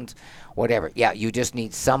found whatever. Yeah, you just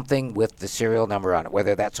need something with the serial number on it,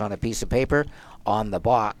 whether that's on a piece of paper, on the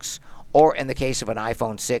box, or in the case of an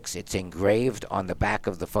iPhone 6, it's engraved on the back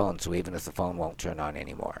of the phone, so even if the phone won't turn on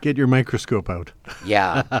anymore. Get your microscope out.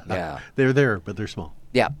 Yeah, yeah. They're there, but they're small.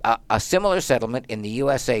 Yeah, a similar settlement in the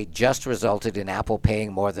USA just resulted in Apple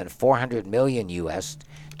paying more than $400 million US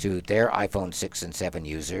to their iPhone 6 and 7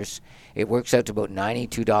 users. It works out to about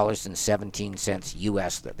 $92.17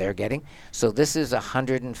 US that they're getting. So this is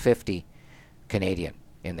 $150 Canadian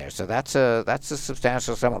in there. So that's a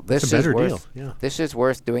substantial settlement. This it's a better is worth, deal. Yeah. This is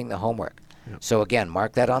worth doing the homework. Yep. So again,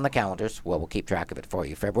 mark that on the calendars. Well, we'll keep track of it for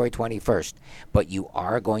you, February 21st. But you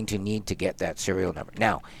are going to need to get that serial number.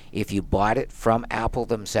 Now, if you bought it from Apple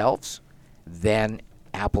themselves, then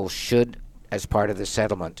Apple should, as part of the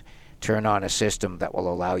settlement, turn on a system that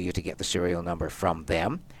will allow you to get the serial number from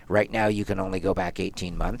them. Right now, you can only go back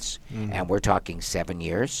 18 months, and we're talking 7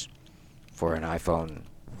 years for an iPhone,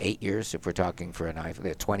 8 years if we're talking for an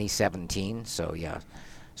iPhone 2017. So, yeah.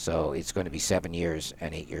 So it's going to be 7 years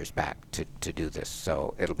and 8 years back to do this.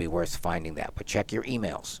 So it'll be worth finding that. But check your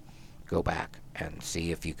emails. Go back and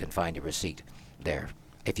see if you can find a receipt there.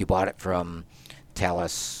 If you bought it from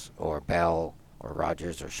TELUS or Bell or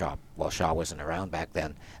Rogers or Shaw, well, Shaw wasn't around back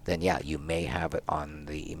then yeah, you may have it on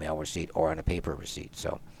the email receipt or on a paper receipt.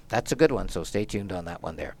 So that's a good one. So stay tuned on that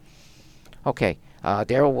one there. Okay.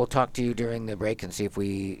 Daryl, we'll talk to you during the break and see if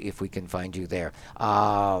we can find you there.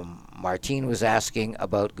 Martine was asking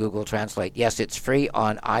about Google Translate. Yes, it's free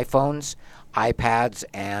on iPhones, iPads,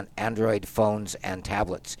 and Android phones and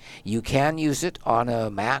tablets. You can use it on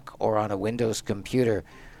a Mac or on a Windows computer,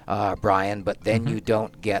 Brian, but then you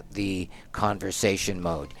don't get the conversation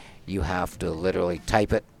mode. You have to literally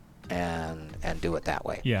type it and do it that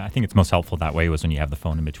way. Yeah, I think it's most helpful that way was when you have the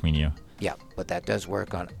phone in between you. Yeah, but that does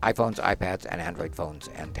work on iPhones, iPads, and Android phones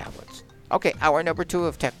and tablets. Okay, hour number 2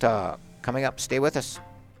 of Tech Talk. Coming up, stay with us.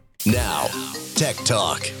 Now, Tech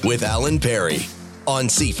Talk with Alan Perry on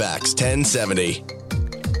CFAX 1070.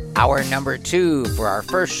 Hour number 2 for our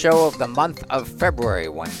first show of the month of February,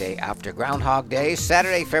 one day after Groundhog Day,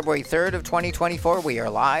 Saturday, February 3rd of 2024. We are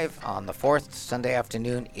live on the 4th. Sunday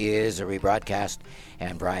afternoon is a rebroadcast,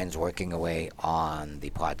 and Brian's working away on the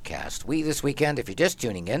podcast. This weekend, if you're just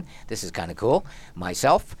tuning in, this is kind of cool.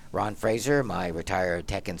 Myself, Ron Fraser, my retired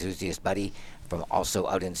tech enthusiast buddy from also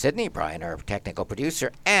out in Sidney, Brian, our technical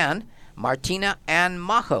producer, and Martina and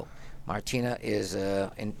Majo. Martina is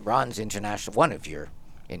Ron's one of your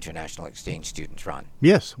international exchange students, Ron.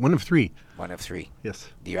 Yes, one of 3. One of 3. Yes.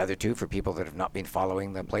 The other 2, for people that have not been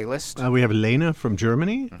following the playlist? We have Elena from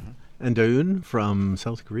Germany and Daun from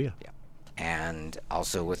South Korea. Yeah. And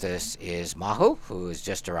also with us is Majo, who has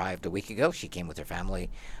just arrived a week ago. She came with her family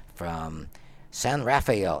from San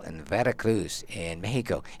Rafael in Veracruz in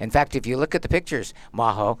Mexico. In fact, if you look at the pictures,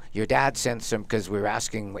 Majo, your dad sent some, because we were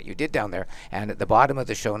asking what you did down there, and at the bottom of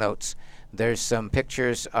the show notes, there's some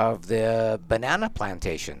pictures of the banana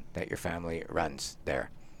plantation that your family runs there.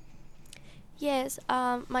 Yes,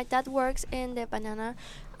 my dad works in the banana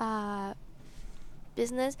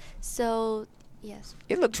business, so yes.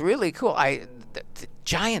 It looks really cool. The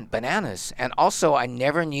giant bananas, and also I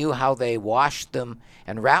never knew how they washed them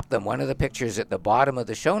and wrapped them. One of the pictures at the bottom of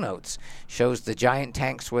the show notes shows the giant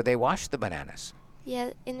tanks where they wash the bananas.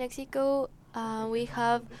 Yeah, in Mexico, we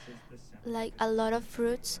have like a lot of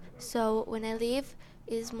fruits, so when I leave,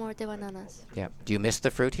 it's more the bananas. Yeah. Do you miss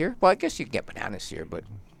the fruit here? Well, I guess you can get bananas here, but...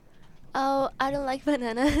 Oh, I don't like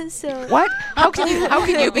bananas, so... What? How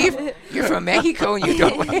can you be... You're from Mexico and you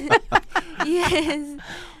don't like... Yes.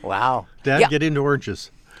 Wow. Dad, get into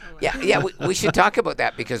oranges. Yeah, we should talk about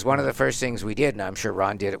that, because one of the first things we did, and I'm sure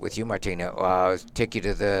Ron did it with you, Martina, was take you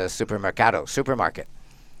to the supermarket.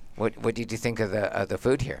 What did you think of the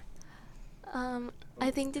food here? I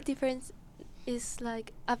think the difference is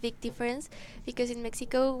like a big difference, because in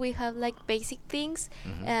Mexico we have like basic things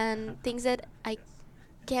and things that I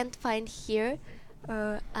can't find here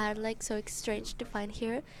or are like so strange to find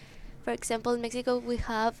here. For example, in Mexico we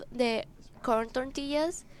have the corn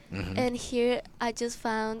tortillas, and here I just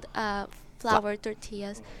found flour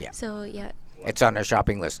tortillas. Yeah. So yeah. It's on our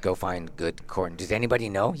shopping list. Go find good corn. Does anybody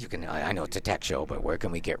know? You can. I know it's a tech show, but where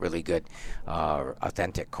can we get really good,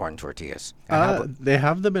 authentic corn tortillas? They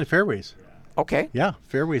have them at Fairways. Okay. Yeah,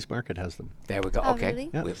 Fairways Market has them. There we go. Oh, Okay. really?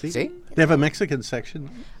 Yeah, See? They have a Mexican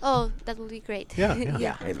section. Oh, that would be great. Yeah.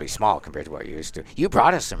 Yeah, it'll be small compared to what you're used to. You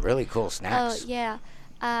brought us some really cool Oh snacks. yeah,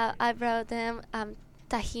 I brought them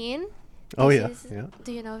tajin. Oh, This yeah, is- yeah.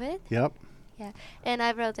 Do you know it? Yep. Yeah. And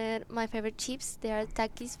I brought them my favorite chips. They are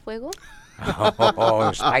Takis Fuego.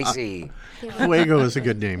 Oh, spicy. Fuego is a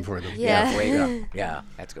good name for them. Yeah. Fuego. Yeah,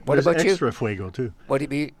 that's good. What There's about you? extra Fuego, too. What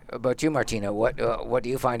about you, Martina? What do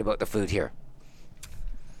you find about the food here?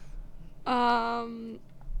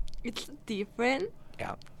 It's different,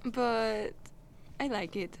 Yeah. but I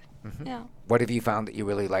like it. Yeah. What have you found that you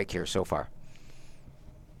really like here so far?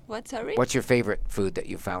 What, sorry? What's your favorite food that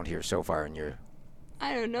you found here so far in your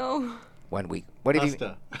I don't know. 1 week? What have you?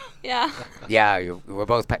 Pasta. Yeah. Yeah, we're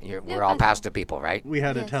both we're all pasta people, right? We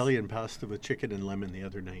had Yes. Italian pasta with chicken and lemon the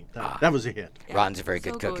other night. That was a hit. Ron's a very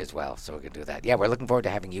good so cook good. as well, so we can do that. Yeah, we're looking forward to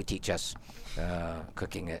having you teach us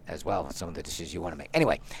cooking as well, some of the dishes you want to make.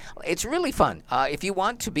 Anyway, it's really fun. If you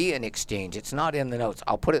want to be an exchange, it's not in the notes.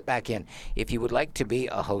 I'll put it back in. If you would like to be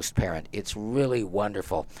a host parent, it's really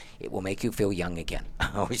wonderful. It will make you feel young again.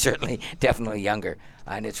 We're certainly definitely younger,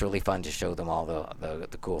 and it's really fun to show them all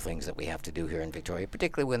the cool things that we have to do here in Victoria,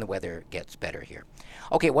 particularly when the weather gets better here.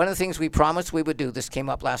 Okay, one of the things we promised we would do, this came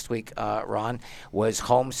up last week, Ron, was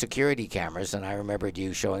home security cameras, and I remembered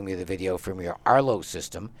you showing me the video from your Arlo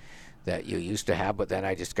system that you used to have, but then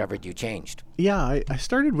I discovered you changed. Yeah, I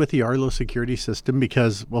started with the Arlo security system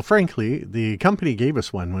because, well, frankly, the company gave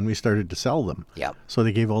us one when we started to sell them. Yep. So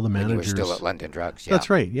they gave all the When managers. you were still at London Drugs, yeah. That's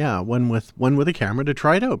right. Yeah, one with a camera to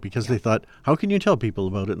try it out because they thought, how can you tell people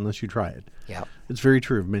about it unless you try it? Yeah. It's very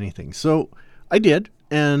true of many things. So I did,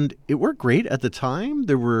 and it worked great at the time.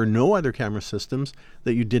 There were no other camera systems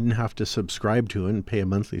that you didn't have to subscribe to and pay a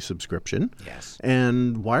monthly subscription. Yes.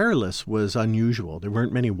 And wireless was unusual. There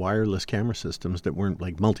weren't many wireless camera systems that weren't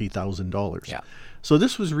like multi-$1,000s. Yeah. So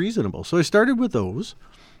this was reasonable. So I started with those.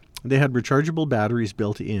 They had rechargeable batteries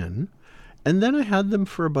built in. And then I had them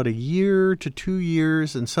for about a year to 2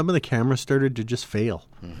 years, and some of the cameras started to just fail,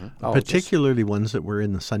 particularly ones that were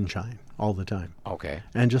in the sunshine all the time, Okay.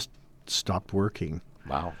 and just stopped working.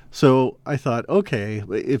 Wow. So I thought, okay,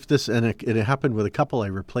 if this, and it happened with a couple, I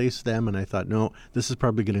replaced them, and I thought, no, this is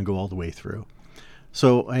probably going to go all the way through.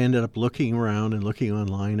 So I ended up looking around and looking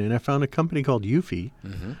online, and I found a company called Eufy.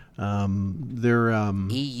 They're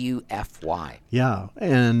EUFY. yeah,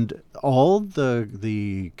 and all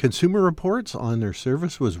the consumer reports on their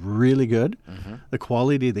service was really good. The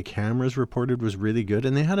quality of the cameras reported was really good,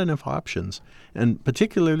 and they had enough options. And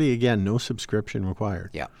particularly, again, no subscription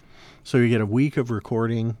required. Yeah. So you get a week of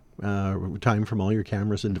recording time from all your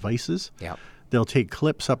cameras and devices. Yeah. They'll take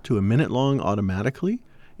clips up to a minute long automatically.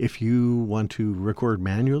 If you want to record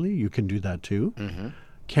manually, you can do that too.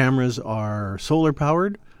 Cameras are solar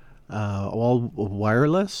powered, all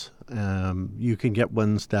wireless. You can get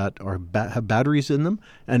ones that are have batteries in them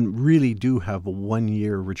and really do have a 1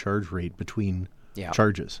 year recharge rate between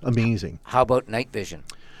charges. Amazing. How about night vision?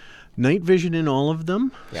 Night vision in all of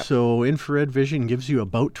them. Yep. So infrared vision gives you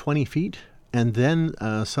about 20 feet. And then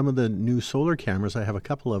some of the new solar cameras, I have a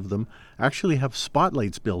couple of them, actually have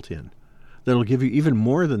spotlights built in that'll give you even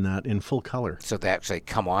more than that in full color. So they actually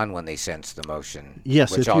come on when they sense the motion. Yes,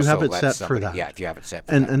 which if you also have it lets set for that. Yeah, if you have it set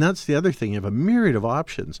for And that. and that's the other thing. You have a myriad of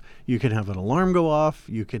options. You can have an alarm go off.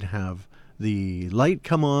 You can have the light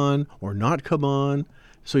come on or not come on.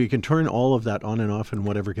 So you can turn all of that on and off in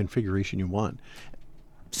whatever configuration you want.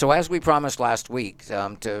 So as we promised last week,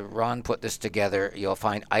 to Ron put this together, you'll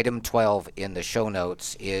find item 12 in the show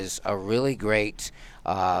notes is a really great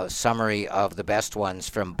summary of the best ones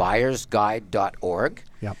from buyersguide.org.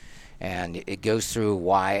 Yep. And it goes through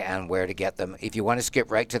why and where to get them. If you want to skip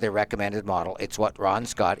right to their recommended model, it's what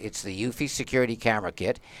Ron's got. It's the Eufy Security Camera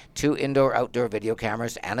Kit, 2 indoor-outdoor video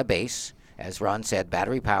cameras and a base. As Ron said,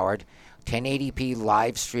 battery-powered, 1080p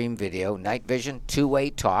live stream video, night vision,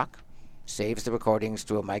 two-way talk. Saves the recordings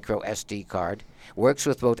to a micro SD card. Works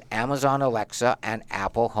with both Amazon Alexa and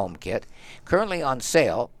Apple HomeKit. Currently on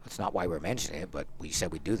sale, that's not why we're mentioning it, but we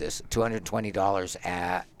said we'd do this, $220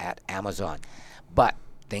 at Amazon. But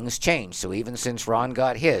things change. So even since Ron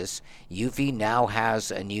got his, Eufy now has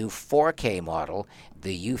a new 4K model,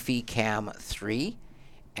 the Eufy Cam 3,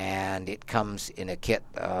 and it comes in a kit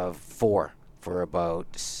of 4 for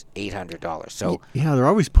about $800. So yeah, they're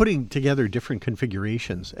always putting together different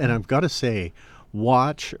configurations, and I've got to say,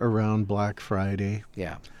 watch around Black Friday.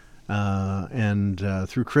 Yeah. And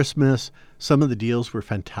through Christmas, some of the deals were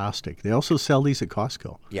fantastic. They also sell these at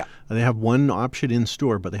Costco. Yeah. They have one option in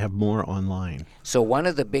store, but they have more online. So one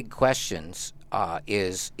of the big questions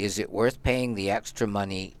is it worth paying the extra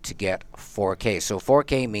money to get 4K? So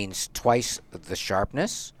 4K means twice the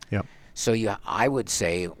sharpness. Yep. So I would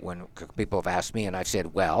say, when people have asked me, and I've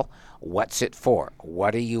said, well, what's it for?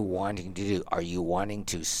 What are you wanting to do? Are you wanting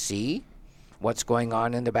to see what's going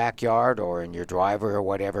on in the backyard or in your driveway or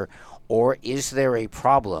whatever? Or is there a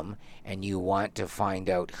problem and you want to find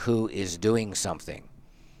out who is doing something?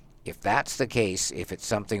 If that's the case, if it's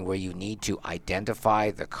something where you need to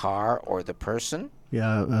identify the car or the person,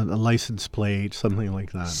 yeah, a license plate, something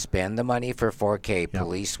like that, spend the money for 4K. Yep.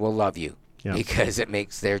 Police will love you. Yep. Because it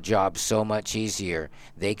makes their job so much easier.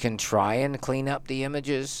 They can try and clean up the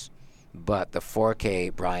images, but the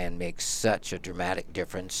 4K, Brian, makes such a dramatic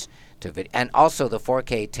difference to video. And also the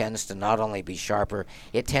 4K tends to not only be sharper,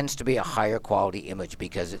 it tends to be a higher quality image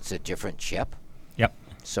because it's a different chip. Yep.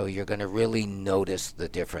 So you're going to really notice the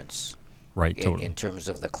difference. Right, totally. In terms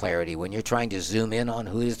of the clarity. When you're trying to zoom in on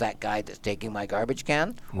who is that guy that's taking my garbage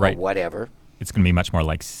can, right, or whatever. It's going to be much more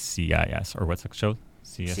like CIS, or what's the show?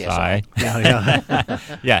 CSI. Yeah.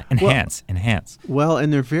 Yeah, enhance. Well,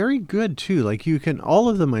 and they're very good too. Like all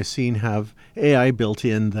of them I've seen have AI built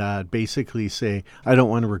in that basically say, I don't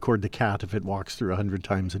want to record the cat if it walks through 100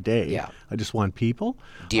 times a day. Yeah. I just want people.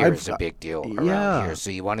 Deer is a big deal around here, so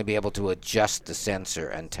you want to be able to adjust the sensor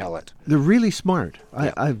and tell it. They're really smart.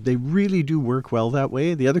 Yeah. They really do work well that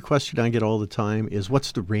way. The other question I get all the time is,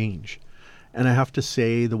 what's the range? And I have to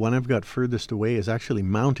say, the one I've got furthest away is actually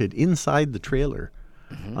mounted inside the trailer.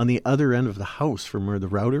 Mm-hmm. On the other end of the house from where the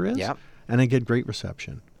router is, yep, and I get great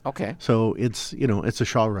reception. Okay. So it's a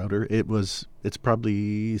Shaw router. It's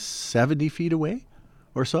probably 70 feet away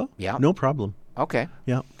or so. Yeah. No problem. Okay.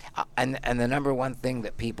 Yeah. And the number one thing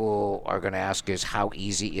that people are going to ask is, how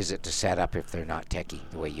easy is it to set up if they're not techie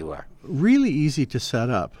the way you are? Really easy to set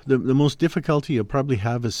up. The most difficulty you'll probably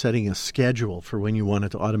have is setting a schedule for when you want it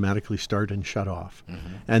to automatically start and shut off.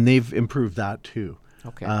 Mm-hmm. And they've improved that too.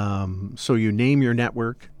 Okay. So you name your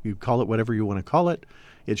network, you call it whatever you want to call it.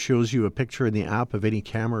 It shows you a picture in the app of any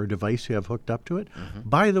camera or device you have hooked up to it. Mm-hmm.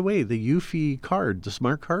 By the way, the Eufy card, the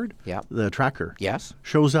smart card, yep, the tracker, yes,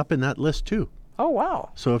 shows up in that list too. Oh, wow.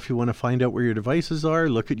 So if you want to find out where your devices are,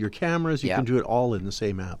 look at your cameras, you yep, can do it all in the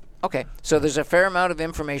same app. Okay, so there's a fair amount of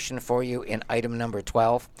information for you in item number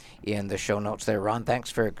 12 in the show notes there. Ron,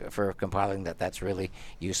 thanks for compiling that. That's really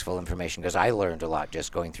useful information because I learned a lot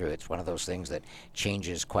just going through it. It's one of those things that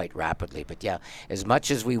changes quite rapidly. But yeah, as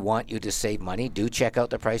much as we want you to save money, do check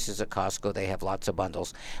out the prices at Costco. They have lots of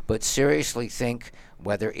bundles. But seriously think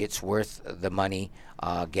whether it's worth the money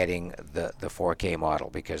getting the 4K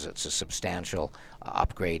model, because it's a substantial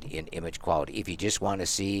upgrade in image quality. If you just want to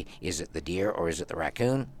see, is it the deer or is it the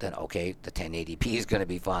raccoon, then okay, the 1080p is going to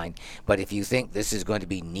be fine. But if you think this is going to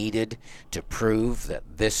be needed to prove that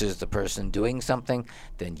this is the person doing something,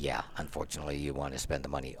 then yeah, unfortunately you want to spend the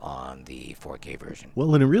money on the 4K version.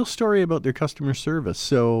 Well, and a real story about their customer service.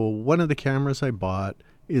 So one of the cameras I bought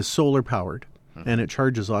is solar powered, and it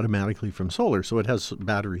charges automatically from solar, so it has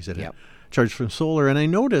batteries in it. Yep. Charged from solar, and I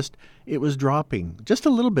noticed it was dropping just a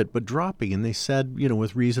little bit, but dropping. And they said,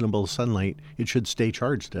 with reasonable sunlight, it should stay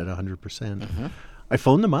charged at 100%. Mm-hmm. I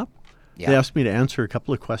phoned them up. Yep. They asked me to answer a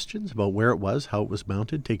couple of questions about where it was, how it was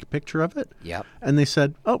mounted, take a picture of it. Yep. And they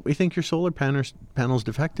said, we think your solar panel's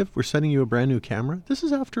defective. We're sending you a brand new camera. This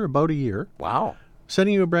is after about a year. Wow.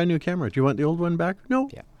 Sending you a brand new camera. Do you want the old one back? No.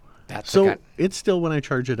 Yeah. So it's still, when I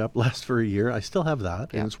charge it up, lasts for a year. I still have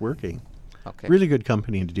that, and it's working. Okay. Really good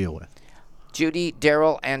company to deal with. Judy,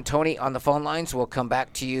 Daryl, and Tony on the phone lines. We'll come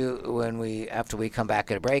back to you after we come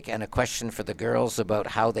back at a break. And a question for the girls about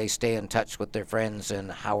how they stay in touch with their friends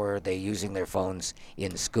and how are they using their phones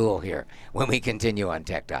in school here when we continue on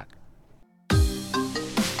Tech Talk.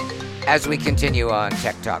 As we continue on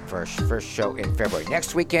Tech Talk, first show in February.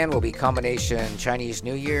 Next weekend will be combination Chinese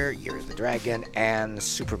New Year, Year of the Dragon, and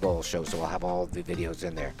Super Bowl show, so we'll have all the videos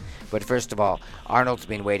in there. But first of all, Arnold's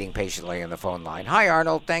been waiting patiently on the phone line. Hi,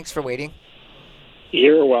 Arnold. Thanks for waiting.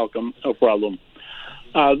 You're welcome. No problem.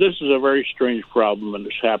 This is a very strange problem, and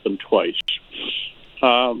it's happened twice.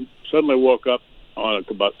 Suddenly woke up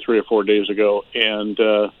about 3 or 4 days ago, and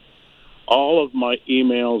all of my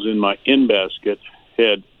emails in my in basket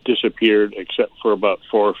had disappeared except for about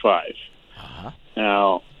 4 or 5. Uh-huh.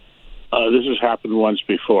 Now, this has happened once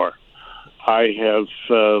before. I have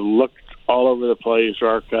looked all over the place,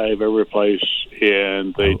 archive every place,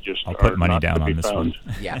 and they I'll put money down on this one.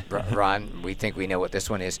 Yeah, Ron, we think we know what this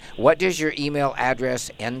one is. What does your email address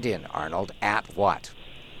end in, Arnold? At what?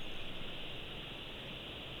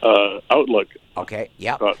 Outlook. Okay,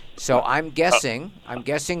 yeah. So I'm guessing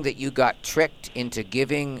that you got tricked into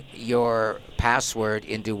giving your password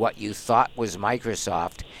into what you thought was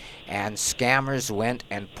Microsoft, and scammers went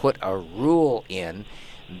and put a rule in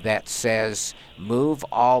that says move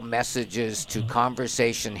all messages to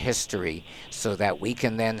conversation history so that we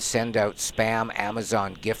can then send out spam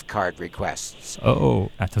Amazon gift card requests. Oh,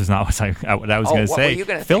 that was not what I was going to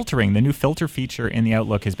say. Filtering, the new filter feature in the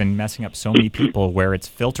Outlook has been messing up so many people where it's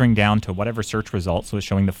filtering down to whatever search result, so it's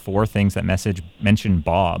showing the 4 things that mention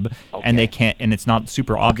Bob, and they can't, and it's not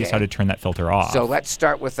super obvious how to turn that filter off. So let's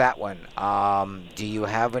start with that one. Do you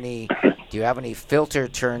have any filter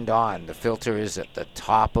turned on? The filter is at the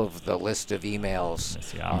top of the list of emails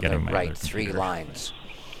on the right 3 lines.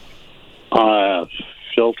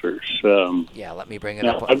 Filters. Yeah, let me bring it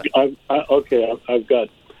up. I've got.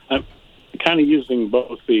 I'm kind of using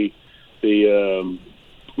both the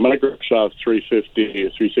Microsoft 350,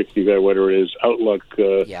 365, whatever it is, Outlook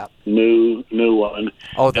new one.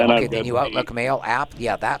 Oh, the new Outlook Mail app.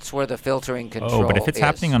 Yeah, that's where the filtering control is. Oh, but if it's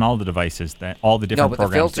happening on all the devices, that all the different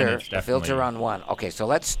programs, the filter on one. Okay, so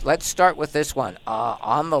let's start with this one.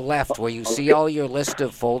 On the left, where you see all your list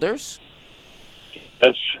of folders.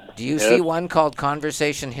 Yes. Do you see one called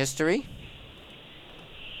Conversation History?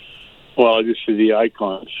 Well, I just see the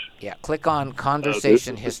icons. Yeah, click on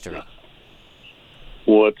Conversation History.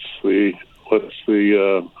 What's the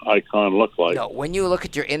icon look like? No, when you look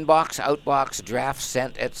at your inbox, outbox, draft,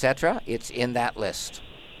 sent, etc., it's in that list.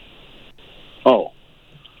 Oh,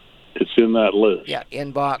 it's in that list. Yeah,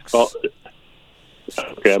 inbox. Oh,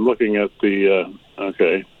 okay, I'm looking at the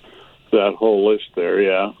that whole list there.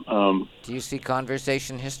 Yeah. Do you see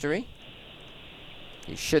Conversation History?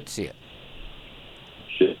 You should see it.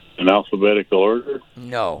 In alphabetical order?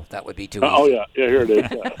 No, that would be too easy. Oh yeah, here it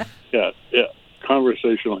is. Yeah.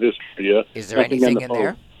 Conversational history, yeah. Is there anything in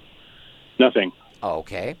there? Nothing.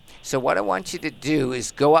 Okay. So what I want you to do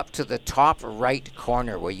is go up to the top right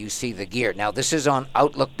corner where you see the gear. Now, this is on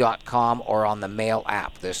Outlook.com or on the Mail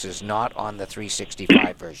app. This is not on the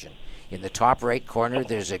 365 version. In the top right corner,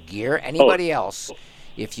 there's a gear. Anybody else,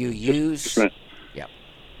 if you use... Yeah.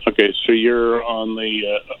 Okay, so you're on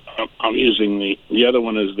the... I'm using the other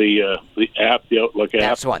one is the app, the Outlook app.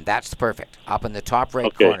 That's one. That's perfect. Up in the top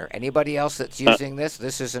right corner. Anybody else that's using this?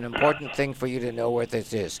 This is an important thing for you to know where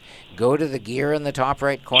this is. Go to the gear in the top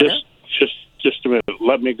right corner. Just a minute.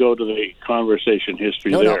 Let me go to the conversation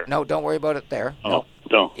history there. No, don't worry about it there. Oh,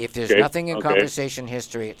 no. If there's nothing in conversation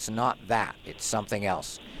history, it's not that. It's something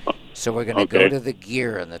else. So we're going to go to the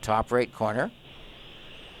gear in the top right corner,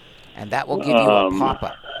 and that will give you a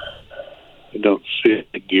pop-up. I don't see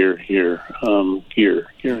the gear here. Gear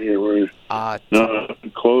here. Where? No,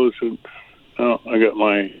 close. No, I got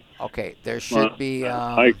my. Okay, there should be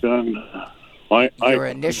icon. Your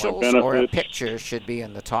initials or a picture should be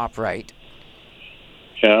in the top right.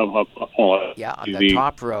 Yeah, on the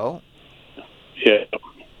top row. Yeah.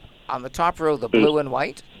 On the top row, the blue and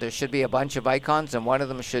white, there should be a bunch of icons, and one of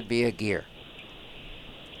them should be a gear.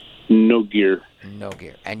 No gear. No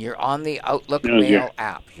gear. And you're on the Outlook Mail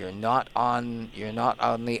app. You're not on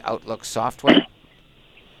the Outlook software.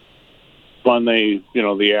 On the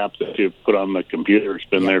app that you put on the computer. It's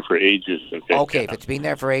been there for ages. Okay, if it's been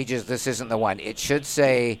there for ages, this isn't the one. It should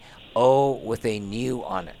say O with a new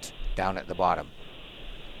on it down at the bottom.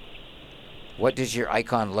 What does your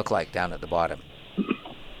icon look like down at the bottom?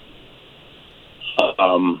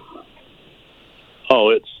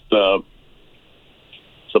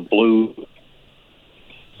 It's a blue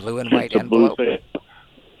and white envelope.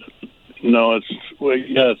 No,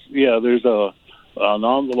 there's an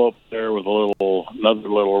envelope there with another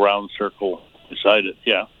little round circle beside it.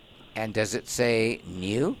 Yeah. And does it say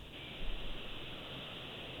new?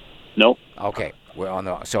 Nope. Okay. We're on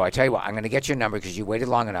the. So I tell you what, I'm going to get your number because you waited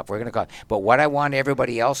long enough. We're going to call. But what I want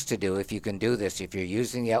everybody else to do, if you can do this, if you're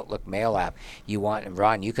using the Outlook Mail app, and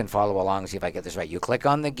Ron, you can follow along and see if I get this right. You click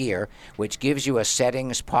on the gear, which gives you a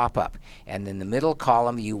settings pop-up, and in the middle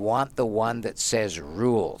column, you want the one that says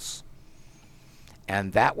rules,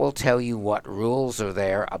 and that will tell you what rules are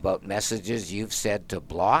there about messages you've said to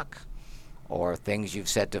block, or things you've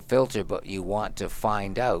said to filter, but you want to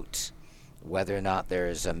find out whether or not there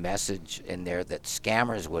is a message in there that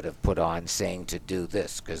scammers would have put on saying to do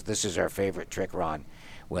this, because this is our favorite trick, Ron.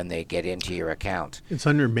 when they get into your account. It's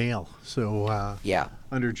under mail. So yeah,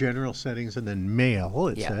 under general settings and then mail,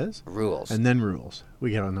 it says. Rules. And then rules.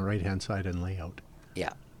 We get on the right-hand side and layout.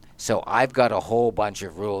 Yeah. So I've got a whole bunch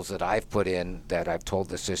of rules that I've put in that I've told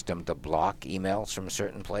the system to block emails from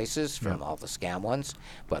certain places, from all the scam ones.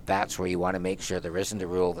 But that's where you want to make sure there isn't a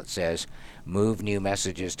rule that says move new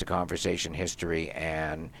messages to conversation history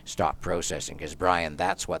and stop processing. Because, Brian,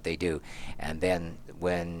 that's what they do. And then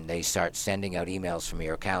when they start sending out emails from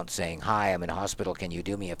your account saying, hi, I'm in a hospital, can you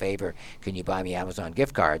do me a favor? Can you buy me Amazon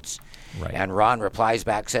gift cards? Right. And Ron replies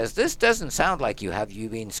back, says, this doesn't sound like you. Have you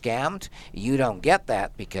been scammed? You don't get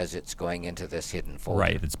that because it's going into this hidden folder.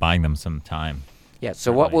 Right, it's buying them some time. Yeah,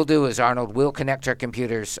 so what we'll do is, Arnold, we'll connect our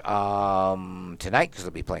computers tonight because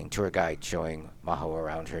they'll be playing tour guide showing Majo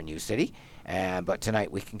around her new city. But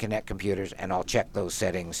tonight we can connect computers and I'll check those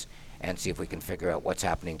settings and see if we can figure out what's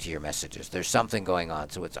happening to your messages. There's something going on,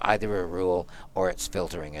 so it's either a rule or it's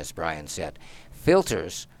filtering, as Brian said.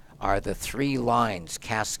 Filters are the 3 lines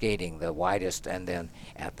cascading the widest and then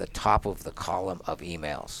at the top of the column of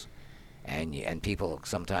emails. And people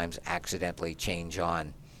sometimes accidentally change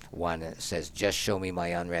on one that says, just show me my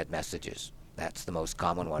unread messages. That's the most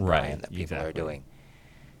common one, Brian, that people are doing.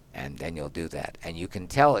 And then you'll do that. And you can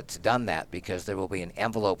tell it's done that because there will be an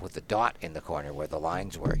envelope with a dot in the corner where the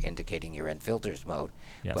lines were indicating you're in filters mode.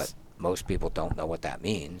 Yes. But most people don't know what that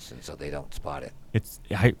means, and so they don't spot it.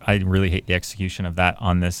 I really hate the execution of that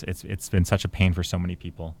on this. It's been such a pain for so many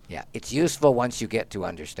people. Yeah, it's useful once you get to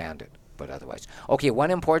understand it, but otherwise. Okay,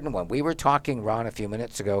 one important one. We were talking, Ron, a few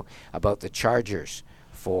minutes ago about the chargers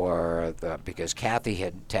because Kathy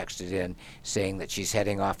had texted in saying that she's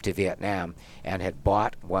heading off to Vietnam and had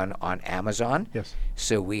bought one on Amazon. Yes.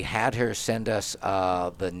 So we had her send us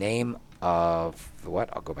the name of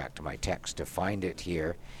I'll go back to my text to find it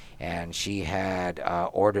here. And she had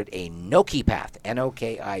ordered a Nokipath,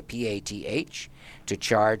 Nokipath, to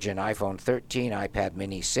charge an iPhone 13, iPad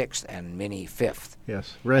Mini 6th, and Mini 5th.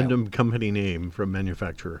 Yes, random company name from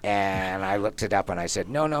manufacturer. And I looked it up and I said,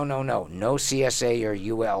 no CSA or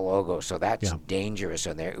UL logo, so that's dangerous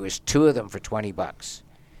in there. It was 2 of them for $20.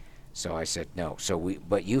 So I said no.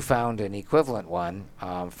 But you found an equivalent one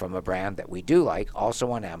from a brand that we do like,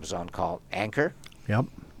 also on Amazon, called Anchor. Yep.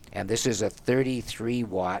 And this is a 33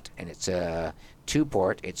 watt, and it's a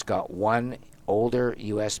 2-port. It's got one older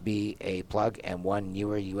USB-A plug and one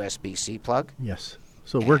newer USB-C plug. Yes.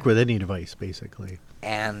 So work with any device, basically.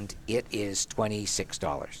 And it is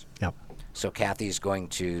 $26. Yep. So Kathy's going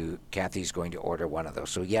to order one of those.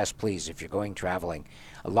 So yes, please, if you're going traveling,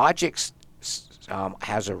 Logix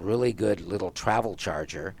has a really good little travel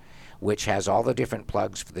charger, which has all the different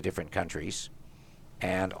plugs for the different countries,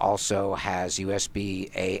 and also has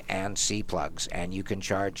USB-A and C plugs, and you can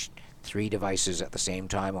charge 3 devices at the same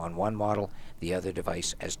time on one model, the other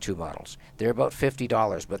device as 2 models. They're about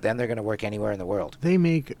 $50, but then they're going to work anywhere in the world. They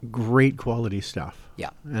make great quality stuff. Yeah.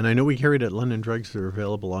 And I know we carried at London Drugs. They're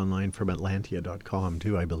available online from Atlantia.com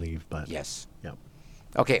too, I believe. But yes. Yep.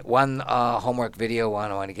 Okay, one homework video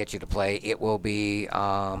I want to get you to play. It will be,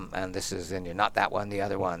 and this is not that one, the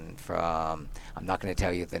other one from, I'm not going to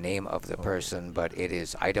tell you the name of the person, but it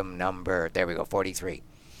is item number, 43.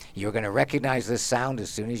 You're going to recognize this sound as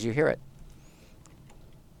soon as you hear it.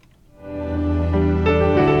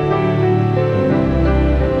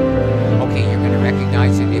 Okay, you're going to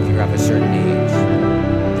recognize it if you're of a certain age.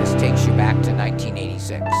 This takes you back to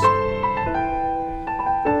 1986.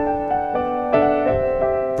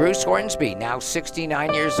 Bruce Hornsby, now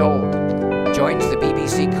 69 years old, joins the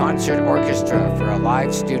BBC Concert Orchestra for a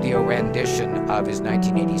live studio rendition of his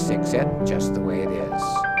 1986 hit, Just the Way It Is.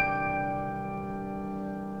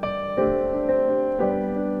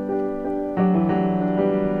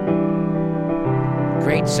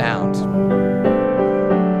 Great sound.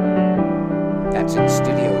 That's in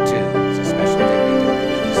studio too. It's a special thing they do at the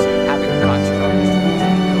BBC. Having a concert orchestra is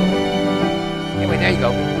really cool. Anyway, there you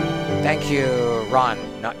go. Thank you, Ron.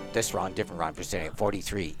 Not this Ron, different Ron, for sending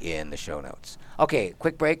 43 in the show notes. Okay,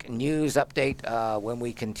 quick break. News update. When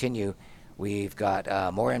we continue, we've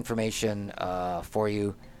got more information for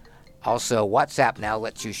you. Also, WhatsApp now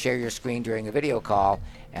lets you share your screen during a video call,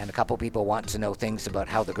 and a couple people want to know things about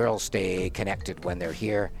how the girls stay connected when they're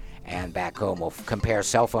here and back home. We'll compare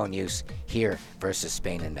cell phone use here versus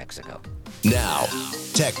Spain and Mexico. Now,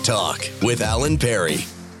 Tech Talk with Alan Perry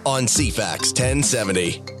on CFAX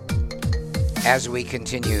 1070. As we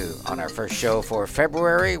continue on our first show for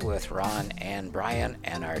February with Ron and Brian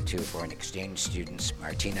and our 2 foreign exchange students,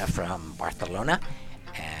 Martina from Barcelona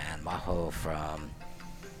and Majo from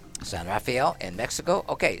San Rafael in Mexico.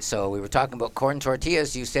 Okay, so we were talking about corn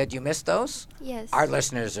tortillas. You said you missed those? Yes. Our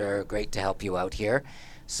listeners are great to help you out here.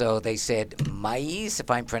 So they said maiz, if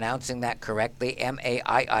I'm pronouncing that correctly,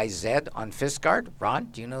 M-A-I-I-Z on Fiskard. Ron,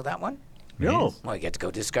 do you know that one? No. Well, you get to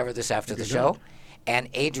go discover this after the show. And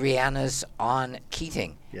Adriana's on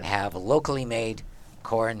Keating have locally made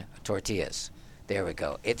corn tortillas. There we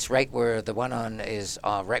go. It's right where the one on is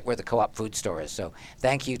right where the co-op food store is. So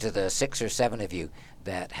thank you to the 6 or 7 of you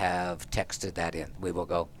that have texted that in. We'll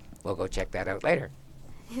go check that out later.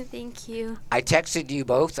 Thank you. I texted you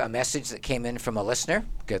both a message that came in from a listener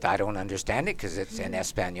because I don't understand it because it's in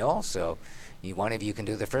Espanol. So one of you can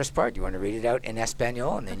do the first part. You want to read it out in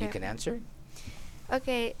Espanol and then you can answer?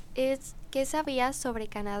 Okay, it's ¿qué sabías sobre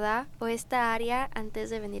Canadá o esta área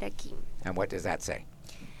antes de venir aquí? And what does that say?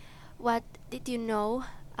 What did you know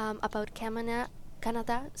about Canada,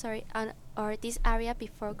 or this area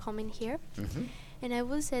before coming here? Mm-hmm. And I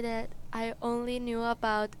will say that I only knew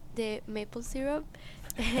about the maple syrup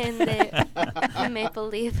and the maple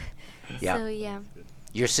leaf. Yeah. So, yeah.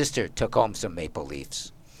 Your sister took home some maple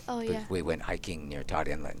leaves. Oh, yeah. We went hiking near Todd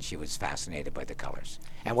Inlet, and she was fascinated by the colors.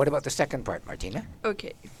 And what about the second part, Martina?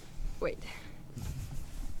 Okay. Wait.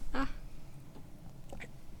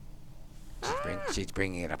 She's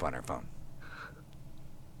bringing it up on her phone.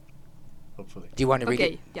 Hopefully. Do you want to read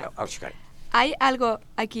it? Yeah. Oh, she got it. ¿Hay algo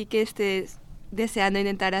aquí que estés deseando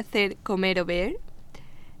intentar hacer, comer o ver?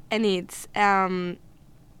 And it's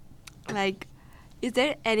like, is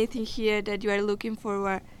there anything here that you are looking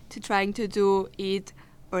forward to trying to do, eat,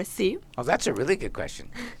 or see? Oh, that's a really good question.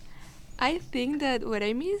 I think that what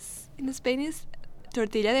I miss in Spain is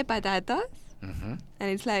tortilla de patatas. Mm-hmm.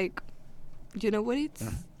 And it's like, you know what it's?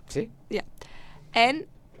 See? Yeah. And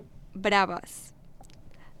bravas.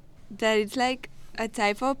 That it's like a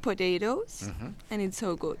type of potatoes, and it's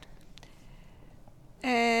so good.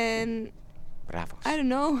 And Bravos. I don't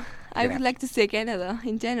know. I would like to say Canada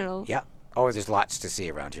in general. Yeah. Oh, there's lots to see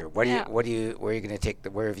around here. Where are you going to take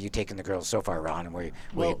where have you taken the girls so far, Ron? And where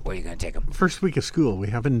are you going to take them? First week of school, we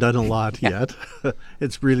haven't done a lot yet.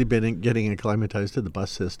 It's really been getting acclimatized to the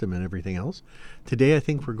bus system and everything else. Today, I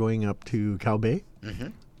think we're going up to Cow Bay. Mm-hmm.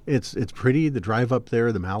 It's pretty. The drive up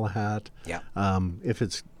there, the Malahat. Yeah. If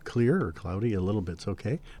it's clear or cloudy, a little bit's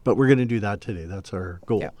okay. But we're going to do that today. That's our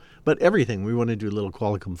goal. Yeah. But everything, we want to do Little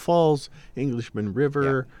Qualicum Falls, Englishman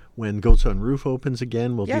River. Yeah. When Goats on Roof opens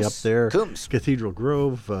again, we'll be up there. Coombs. Cathedral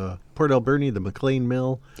Grove, Port Alberni, the McLean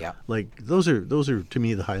Mill. Yeah. Like those are to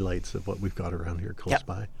me the highlights of what we've got around here close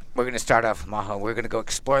by. We're going to start off, Majo. We're going to go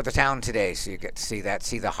explore the town today, so you get to see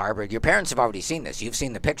the harbor. Your parents have already seen this. You've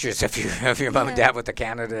seen the pictures of your mom and dad with the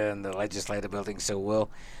Canada and the legislative building. So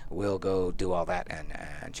we'll go do all that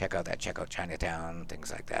and check out Chinatown,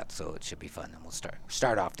 things like that. So it should be fun, and we'll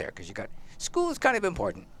start off there because school is kind of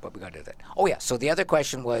important, but we got to do that. Oh yeah. So the other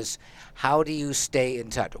question was, how do you stay in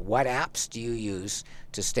touch? What apps do you use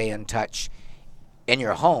to stay in touch in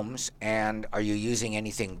your homes, and are you using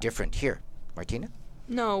anything different here, Martina?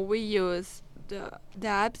 No, we use the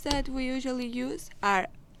apps that we usually use are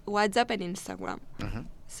WhatsApp and Instagram. Mm-hmm.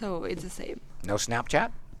 So it's the same. No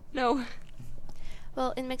Snapchat? No.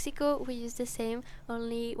 Well, in Mexico, we use the same,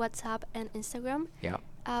 only WhatsApp and Instagram. Yeah.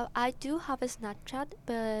 I do have a Snapchat,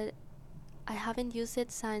 but I haven't used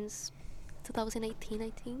it since 2018, I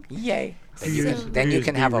think. Yay. Then you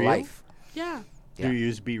can have a life. Yeah. Do you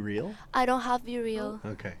use Be Real? I don't have Be Real.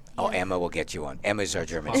 Okay. Oh, Emma will get you one. Emma's our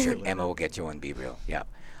German shirt. Emma will get you one, Be Real. Yeah.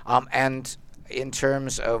 And in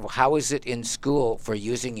terms of how is it in school for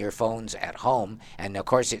using your phones at home? And, of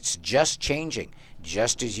course, it's just changing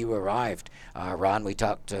just as you arrived. Ron, we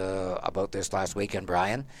talked about this last week, and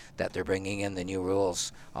Brian, that they're bringing in the new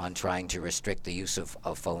rules on trying to restrict the use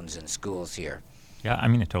of phones in schools here. Yeah, I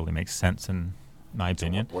mean, it totally makes sense in my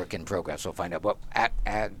opinion. Work in progress. We'll find out. But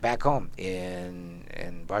at back home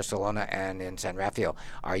in Barcelona and in San Rafael,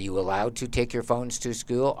 are you allowed to take your phones to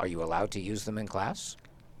school? Are you allowed to use them in class?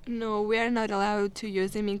 No, we are not allowed to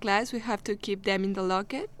use them in class. We have to keep them in the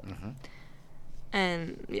locket. Mm-hmm.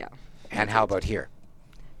 And, yeah. And how about here?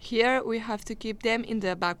 Here, we have to keep them in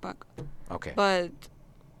the backpack. Okay. But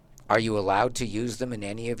are you allowed to use them in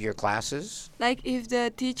any of your classes? Like if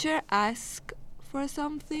the teacher asks for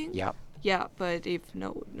something? Yeah. Yeah, but if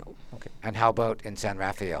no. Okay. And how about in San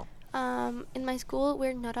Rafael? In my school,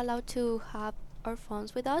 we're not allowed to have our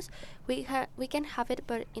phones with us. We can have it,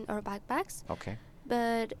 but in our backpacks. Okay.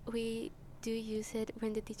 But we do use it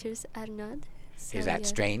when the teachers are not. So is that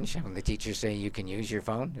strange when the teachers say you can use your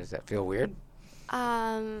phone? Does that feel weird?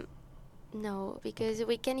 No, because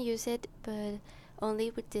we can use it, but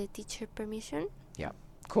only with the teacher permission. Yeah.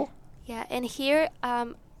 Cool. Yeah, and here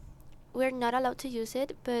we're not allowed to use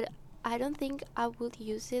it, but I don't think I would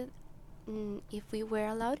use it if we were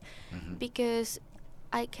allowed, because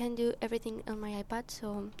I can do everything on my iPad,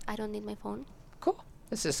 so I don't need my phone. Cool.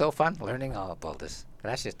 This is so fun learning all about this.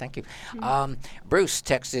 Gracias. Thank you. Bruce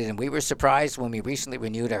texted in, we were surprised when we recently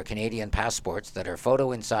renewed our Canadian passports that our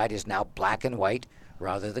photo inside is now black and white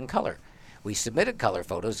rather than color. We submitted color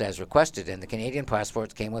photos as requested, and the Canadian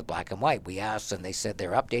passports came with black and white. We asked, and they said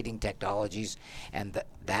they're updating technologies, and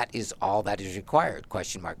that is all that is required.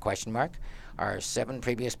 Question mark, question mark. Our 7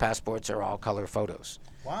 previous passports are all color photos.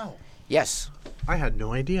 Wow. Yes. I had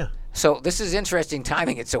no idea. So this is interesting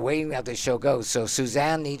timing. It's a way how the show goes. So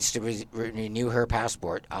Suzanne needs to renew her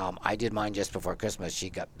passport. I did mine just before Christmas. She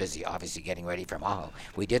got busy, obviously, getting ready for Majo.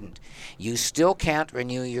 We didn't. You still can't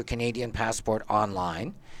renew your Canadian passport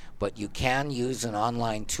online, but you can use an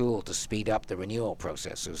online tool to speed up the renewal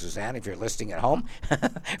process. So Suzanne, if you're listening at home,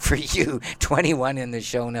 for you, 21 in the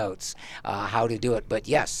show notes, how to do it. But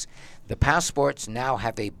yes, the passports now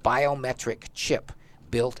have a biometric chip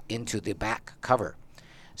built into the back cover.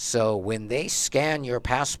 So when they scan your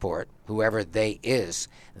passport, whoever they is,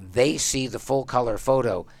 they see the full color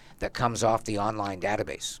photo that comes off the online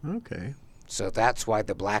database. Okay. So that's why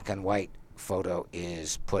the black and white photo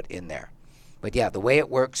is put in there. But yeah, the way it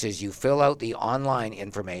works is you fill out the online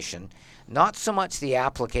information, not so much the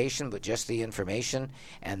application, but just the information,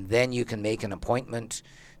 and then you can make an appointment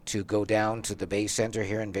to go down to the Bay Center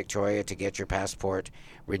here in Victoria to get your passport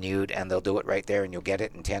renewed, and they'll do it right there, and you'll get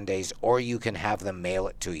it in 10 days, or you can have them mail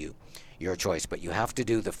it to you, your choice. But you have to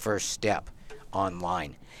do the first step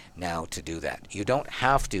online now to do that. You don't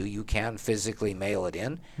have to. You can physically mail it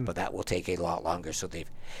in, but that will take a lot longer, so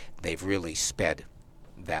they've really sped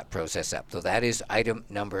that process up. So that is item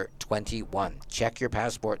number 21. Check your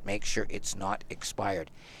passport. Make sure it's not expired.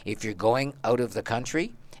 If you're going out of the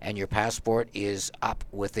country and your passport is up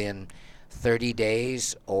within 30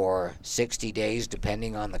 days or 60 days,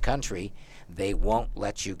 depending on the country, they won't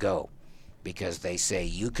let you go because they say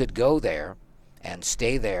you could go there and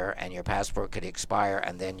stay there and your passport could expire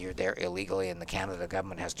and then you're there illegally and the Canada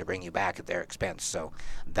government has to bring you back at their expense. So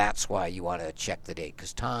that's why you want to check the date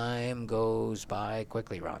because time goes by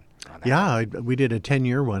quickly, Ron. Yeah, we did a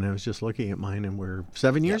 10-year one. I was just looking at mine and we're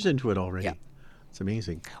 7 years into it already. Yep. It's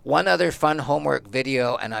amazing. One other fun homework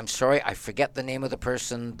video, and I'm sorry, I forget the name of the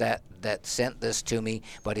person that sent this to me,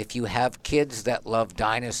 but if you have kids that love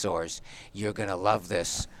dinosaurs, you're going to love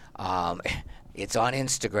this. It's on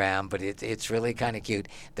Instagram, but it's really kind of cute.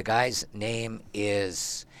 The guy's name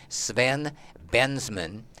is Sven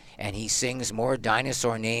Bensman, and he sings more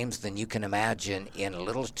dinosaur names than you can imagine in a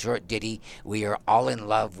little short ditty, We Are All in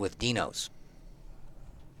Love with Dinos.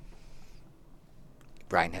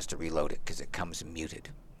 Brian has to reload it because it comes muted.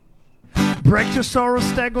 Brachiosaurus,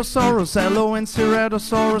 Stegosaurus,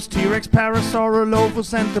 Eloenceratosaurus, T-Rex,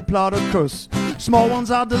 Parasaurolophus, and Diplodocus. Small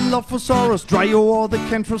ones are the Dilophosaurus,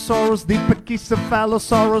 Dryoorthacanthosaurus, the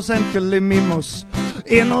Pachycephalosaurus, and Gallimimus.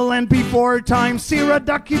 In a land before time,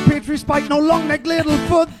 Siraducky, Petri Spike, no long neck, little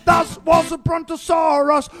foot, thus was a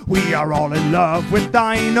Brontosaurus. We are all in love with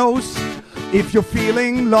dinos. If you're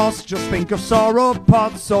feeling lost, just think of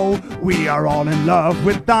sauropods. So we are all in love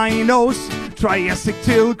with dinos. Triassic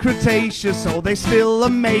till Cretaceous, so they still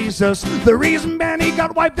amaze us. The reason Benny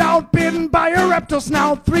got wiped out, bitten by a raptors.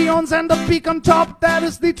 Now 3 ons and a peak on top, that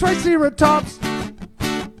is the Triceratops.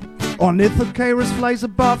 Ornithocaris flies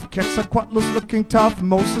above, Quetzalcoatlus looking tough,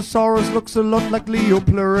 Mosasaurus looks a lot like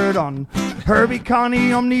Leopleurodon.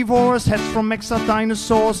 Herbicani omnivorous, heads from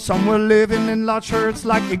exodinosaurs, some were living in large herds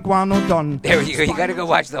like Iguanodon. There you go, you gotta go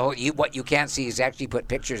watch the whole, what you can't see is actually put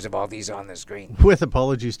pictures of all these on the screen. With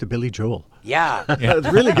apologies to Billy Joel. Yeah.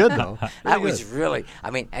 It's really good though. That was really,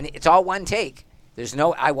 and it's all one take. There's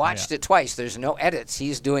no, I watched it twice, there's no edits.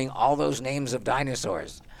 He's doing all those names of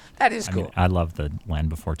dinosaurs. That is cool. I love the Land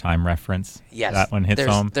Before Time reference. Yes, that one hits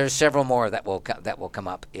home. There's several more that will come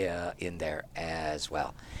up in there as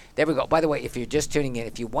well. There we go. By the way, if you're just tuning in,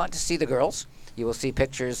 if you want to see the girls, you will see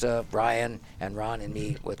pictures of Brian and Ron and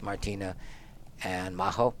me with Martina and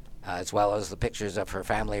Majo, as well as the pictures of her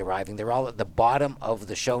family arriving. They're all at the bottom of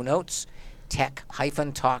the show notes.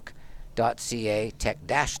 Tech-talk.ca,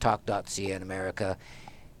 tech-talk.ca in America,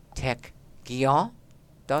 tech-guion.ca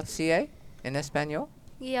in Espanol.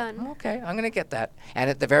 Yeah. Okay, I'm going to get that. And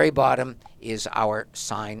at the very bottom is our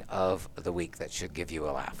sign of the week that should give you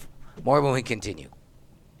a laugh. More when we continue.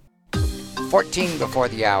 14 before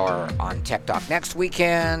the hour on Tech Talk. Next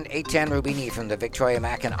weekend, 810 Rubini from the Victoria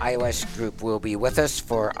Mac and iOS group will be with us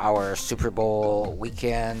for our Super Bowl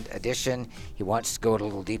weekend edition. He wants to go a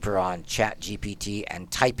little deeper on ChatGPT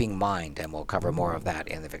and typing mind, and we'll cover more of that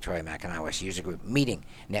in the Victoria Mac and iOS user group meeting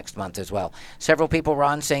next month as well. Several people,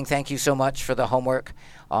 Ron, saying thank you so much for the homework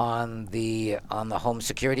on the home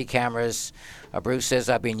security cameras. Bruce says,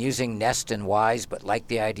 I've been using Nest and Wise, but like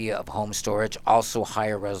the idea of home storage, also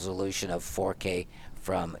higher resolution of 4K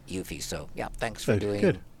from Eufy. So, yeah, thanks for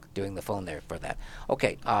doing the phone there for that.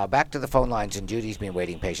 Okay, back to the phone lines, and Judy's been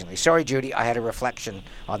waiting patiently. Sorry, Judy, I had a reflection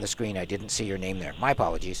on the screen. I didn't see your name there. My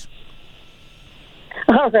apologies.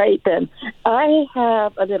 All right, then. I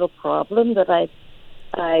have a little problem that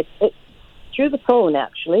it's through the phone,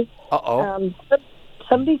 actually. Uh-oh.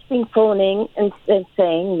 Somebody's been phoning and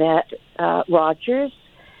saying that Rogers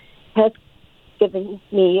has given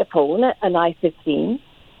me a phone, an iPhone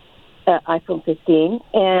 15,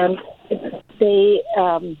 and they,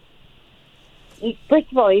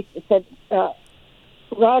 first of all, he said,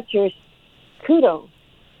 Rogers, Kudo.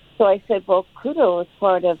 So I said, well, Kudo is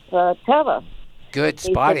part of Teva. Good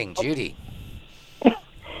spotting, Judy.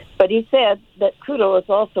 But he said that Kudo is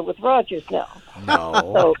also with Rogers now.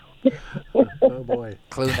 No. Oh, boy.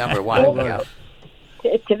 Clue number one. Yeah.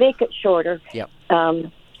 To make it shorter, yep.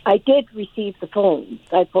 I did receive the phone.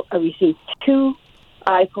 I received 2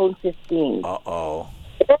 iPhone 15s. Uh-oh.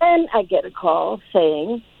 Then I get a call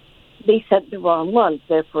saying they sent the wrong ones.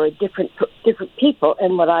 They're for different people,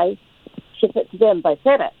 and would I ship it to them by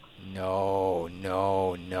FedEx? No.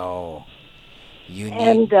 You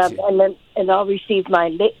need and I'll receive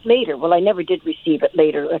mine later. Well, I never did receive it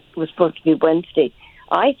later. It was supposed to be Wednesday.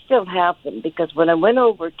 I still have them because when I went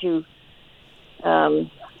over to FedEx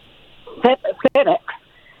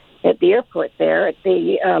at the airport there, at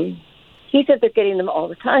the he said they're getting them all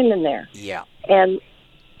the time in there. Yeah. But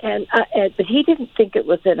he didn't think it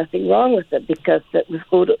was anything wrong with it because it was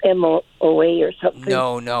go to MOA or something.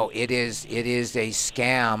 No, it is a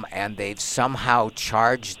scam, and they've somehow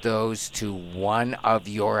charged those to one of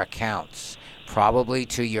your accounts, probably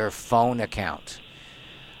to your phone account.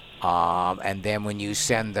 And then when you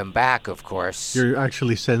send them back, of course, you're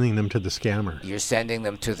actually sending them to the scammer. You're sending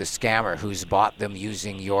them to the scammer who's bought them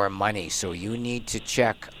using your money. So you need to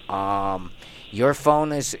check. Your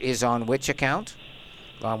phone is on which account?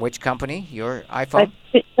 On which company? Your iPhone?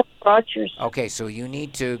 Rogers. Okay, so you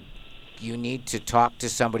need to talk to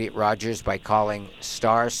somebody at Rogers by calling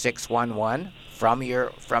 *611 from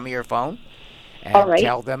your phone, and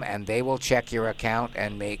tell them, and they will check your account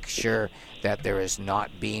and make sure that there has not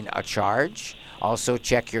been a charge. Also,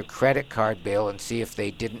 check your credit card bill and see if they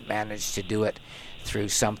didn't manage to do it through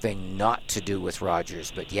something not to do with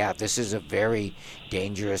Rogers. But yeah, this is a very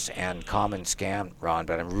dangerous and common scam, Ron,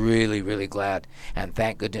 but I'm really, really glad, and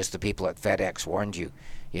thank goodness the people at FedEx warned you.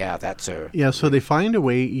 Yeah, so they find a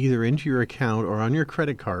way either into your account or on your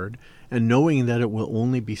credit card, and knowing that it will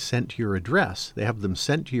only be sent to your address, they have them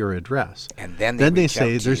sent to your address. And then they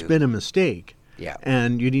say there's been a mistake. Yeah.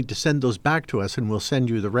 And you need to send those back to us, and we'll send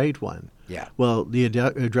you the right one. Yeah. Well, the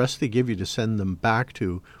address they give you to send them back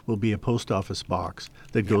to will be a post office box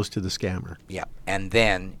that goes to the scammer. Yeah. And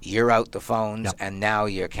then you're out the phones, and now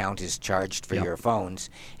your account is charged for your phones.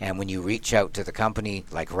 And when you reach out to the company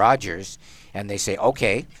like Rogers, and they say,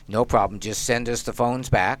 okay, no problem, just send us the phones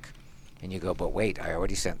back. And you go, but wait, I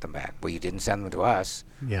already sent them back. Well, you didn't send them to us.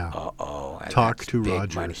 Yeah. Uh-oh. Talk to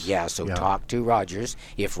Rogers. Money. Yeah, so talk to Rogers.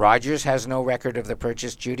 If Rogers has no record of the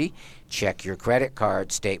purchase, Judy, check your credit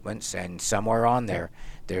card statements, and somewhere on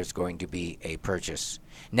there's going to be a purchase.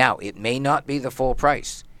 Now, it may not be the full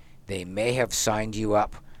price. They may have signed you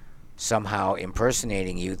up somehow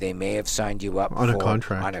impersonating you. They may have signed you up on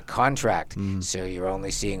a contract. So you're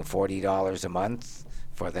only seeing $40 a month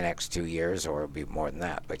for the next 2 years, or it'll be more than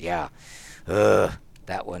that. But yeah,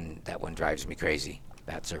 that one drives me crazy.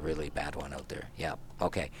 That's a really bad one out there. Yeah.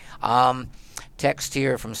 Okay. Text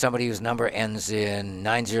here from somebody whose number ends in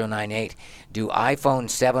 9098. Do iPhone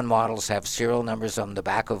 7 models have serial numbers on the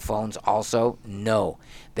back of phones also? No.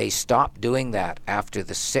 They stopped doing that after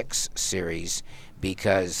the 6 series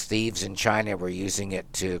because thieves in China were using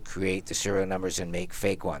it to create the serial numbers and make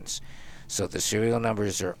fake ones. So the serial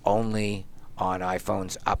numbers are only on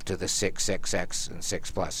iPhones up to the 6, 6X, and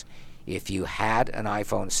 6 Plus. If you had an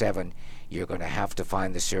iPhone 7, you're going to have to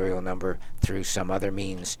find the serial number through some other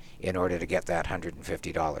means in order to get that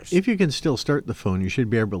 $150. If you can still start the phone, you should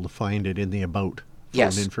be able to find it in the About phone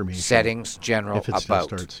information. Settings, general, if it About.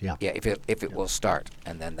 Still starts, yeah, if it will start,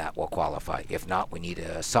 and then that will qualify. If not, we need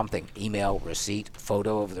something, email, receipt,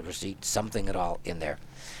 photo of the receipt, something at all in there.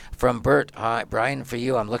 From Bert, hi, Brian, for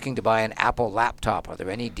you, I'm looking to buy an Apple laptop. Are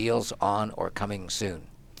there any deals on or coming soon?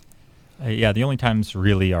 Yeah, the only times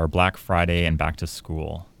really are Black Friday and back to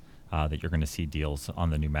school that you're going to see deals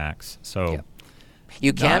on the new Macs. So. Yep.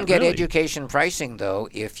 You can get education pricing, though,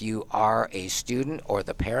 if you are a student or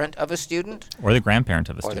the parent of a student. Or the grandparent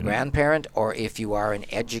of a student. Or the grandparent, or if you are an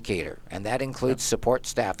educator. And that includes support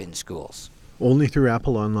staff in schools. Only through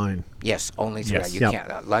Apple Online. Yes, only through Yes. You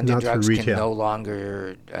can't. London Not Drugs through can retail. no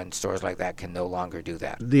longer, and stores like that can no longer do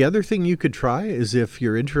that. The other thing you could try is if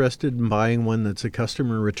you're interested in buying one that's a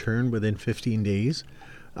customer return within 15 days.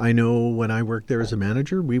 I know when I worked there as a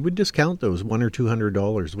manager, we would discount those $100 or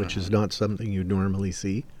 $200, which is not something you'd normally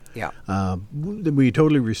see. Yeah. We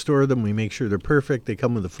totally restore them. We make sure they're perfect. They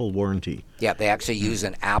come with a full warranty. Yeah, they actually use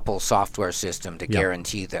an Apple software system to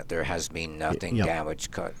guarantee that there has been nothing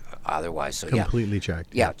damaged otherwise. So completely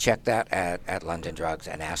checked. Yeah, check that at London Drugs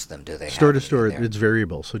and ask them, do they have store to it store, in there? it's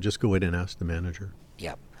variable. So just go in and ask the manager.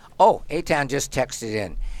 Yep. Oh, Eitan just texted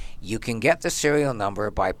in. You can get the serial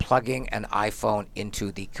number by plugging an iPhone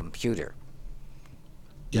into the computer.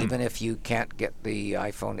 Yep. Even if you can't get the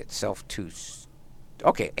iPhone itself to...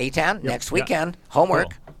 Okay, Eitan, next weekend,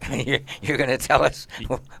 homework. Cool. You're going to tell us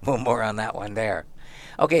more on that one there.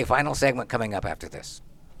 Okay, final segment coming up after this.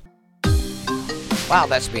 Wow,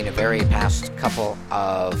 that's been a very past couple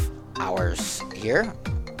of hours here.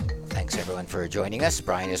 Thanks, everyone, for joining us.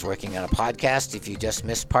 Brian is working on a podcast. If you just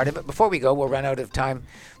missed part of it, before we go, we'll run out of time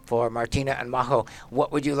for Martina and Majo.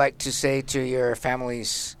 What would you like to say to your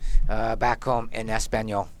families back home in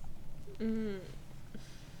Espanol?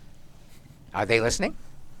 Are they listening?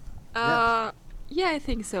 Yeah, I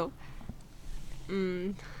think so.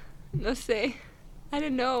 No sé. I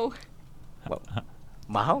don't know. Well,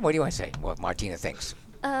 Majo, what do you want to say? What Martina thinks?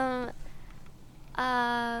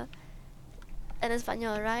 En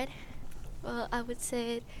español, right? Well, I would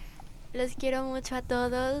say, los quiero mucho a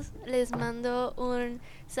todos. Les mando un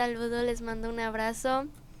saludo, les mando un abrazo.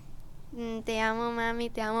 Te amo, mami,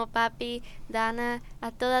 te amo, papi, Dana, a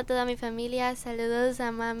toda mi familia. Saludos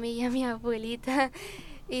a mami y a mi abuelita.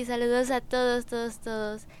 Y saludos a todos.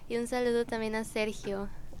 Y un saludo también a Sergio.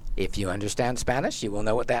 If you understand Spanish, you will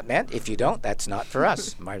know what that meant. If you don't, that's not for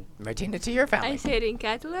us. Martina, to your family. I say it in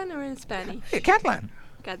Catalan or in Spanish? Catalan.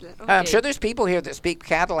 Okay. I'm sure there's people here that speak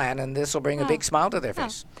Catalan, and this will bring a big smile to their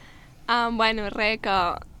face. Bueno, res, que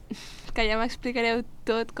ja m'explicareu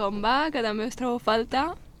tot com va, que també us trobo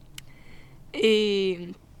falta.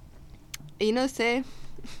 I no sé.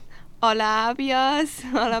 Hola, àvies,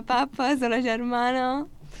 hola, papes, hola, germana.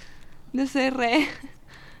 No sé res.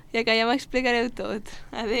 Ja que ja m'explicareu tot.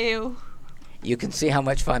 Adeu. You can see how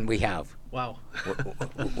much fun we have. Wow.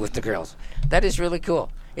 with the girls. That is really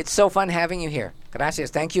cool. It's so fun having you here. Gracias.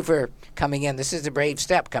 Thank you for coming in. This is a brave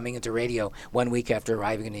step, coming into radio 1 week after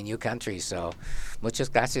arriving in a new country. So, muchas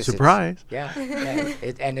gracias. Surprise.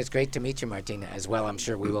 And it's great to meet you, Martina, as well. I'm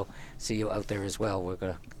sure we will see you out there as well. We're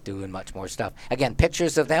going to do much more stuff. Again,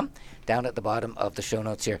 pictures of them down at the bottom of the show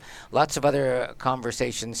notes here. Lots of other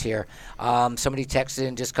conversations here. Somebody texted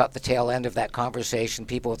in, just caught the tail end of that conversation.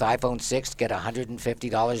 People with iPhone 6 get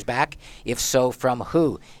 $150 back. If so, from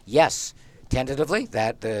who? Yes. Tentatively,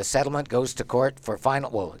 that the settlement goes to court for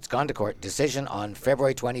it's gone to court, decision on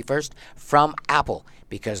February 21st from Apple,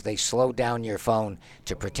 because they slowed down your phone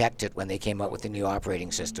to protect it when they came out with the new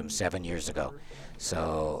operating system 7 years ago.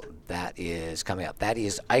 So that is coming up. That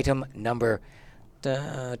is item number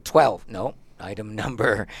 12. No, item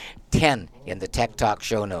number 10 in the Tech Talk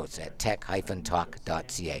show notes at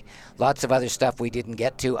tech-talk.ca. Lots of other stuff we didn't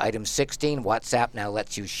get to. Item 16, WhatsApp now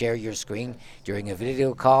lets you share your screen during a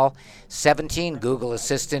video call. 17, Google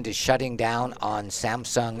Assistant is shutting down on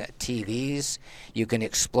Samsung TVs. You can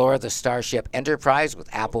explore the Starship Enterprise with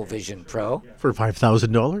Apple Vision Pro. For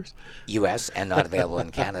 $5,000? U.S. and not available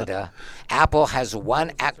in Canada. Apple has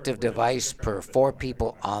one active device per 4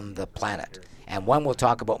 people on the planet. And one we'll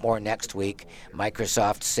talk about more next week.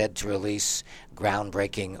 Microsoft said to release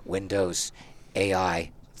groundbreaking Windows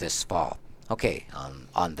AI this fall. Okay,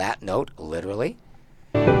 on that note, literally,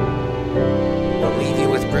 we'll leave you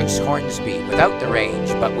with Bruce Hornsby without the range,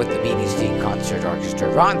 but with the BBC Concert Orchestra.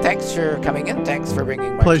 Ron, thanks for coming in. Thanks for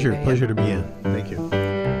bringing Martina in. Pleasure to be in. Thank you.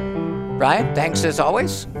 Brian, thanks as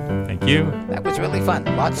always. Thank you. That was really fun.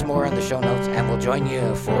 Lots more in the show notes, and we'll join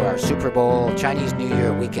you for our Super Bowl Chinese New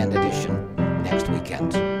Year weekend edition next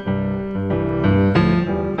weekend.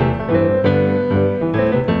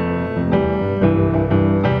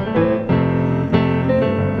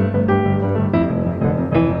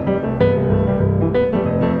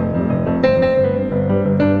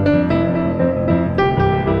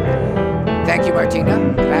 Thank you,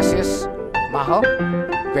 Martina. Gracias. Majo.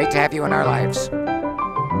 Great to have you in our lives.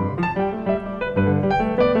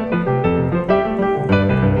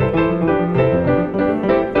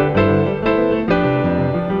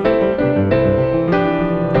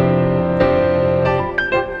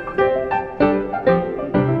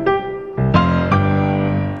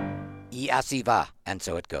 Y así va, and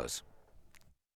so it goes.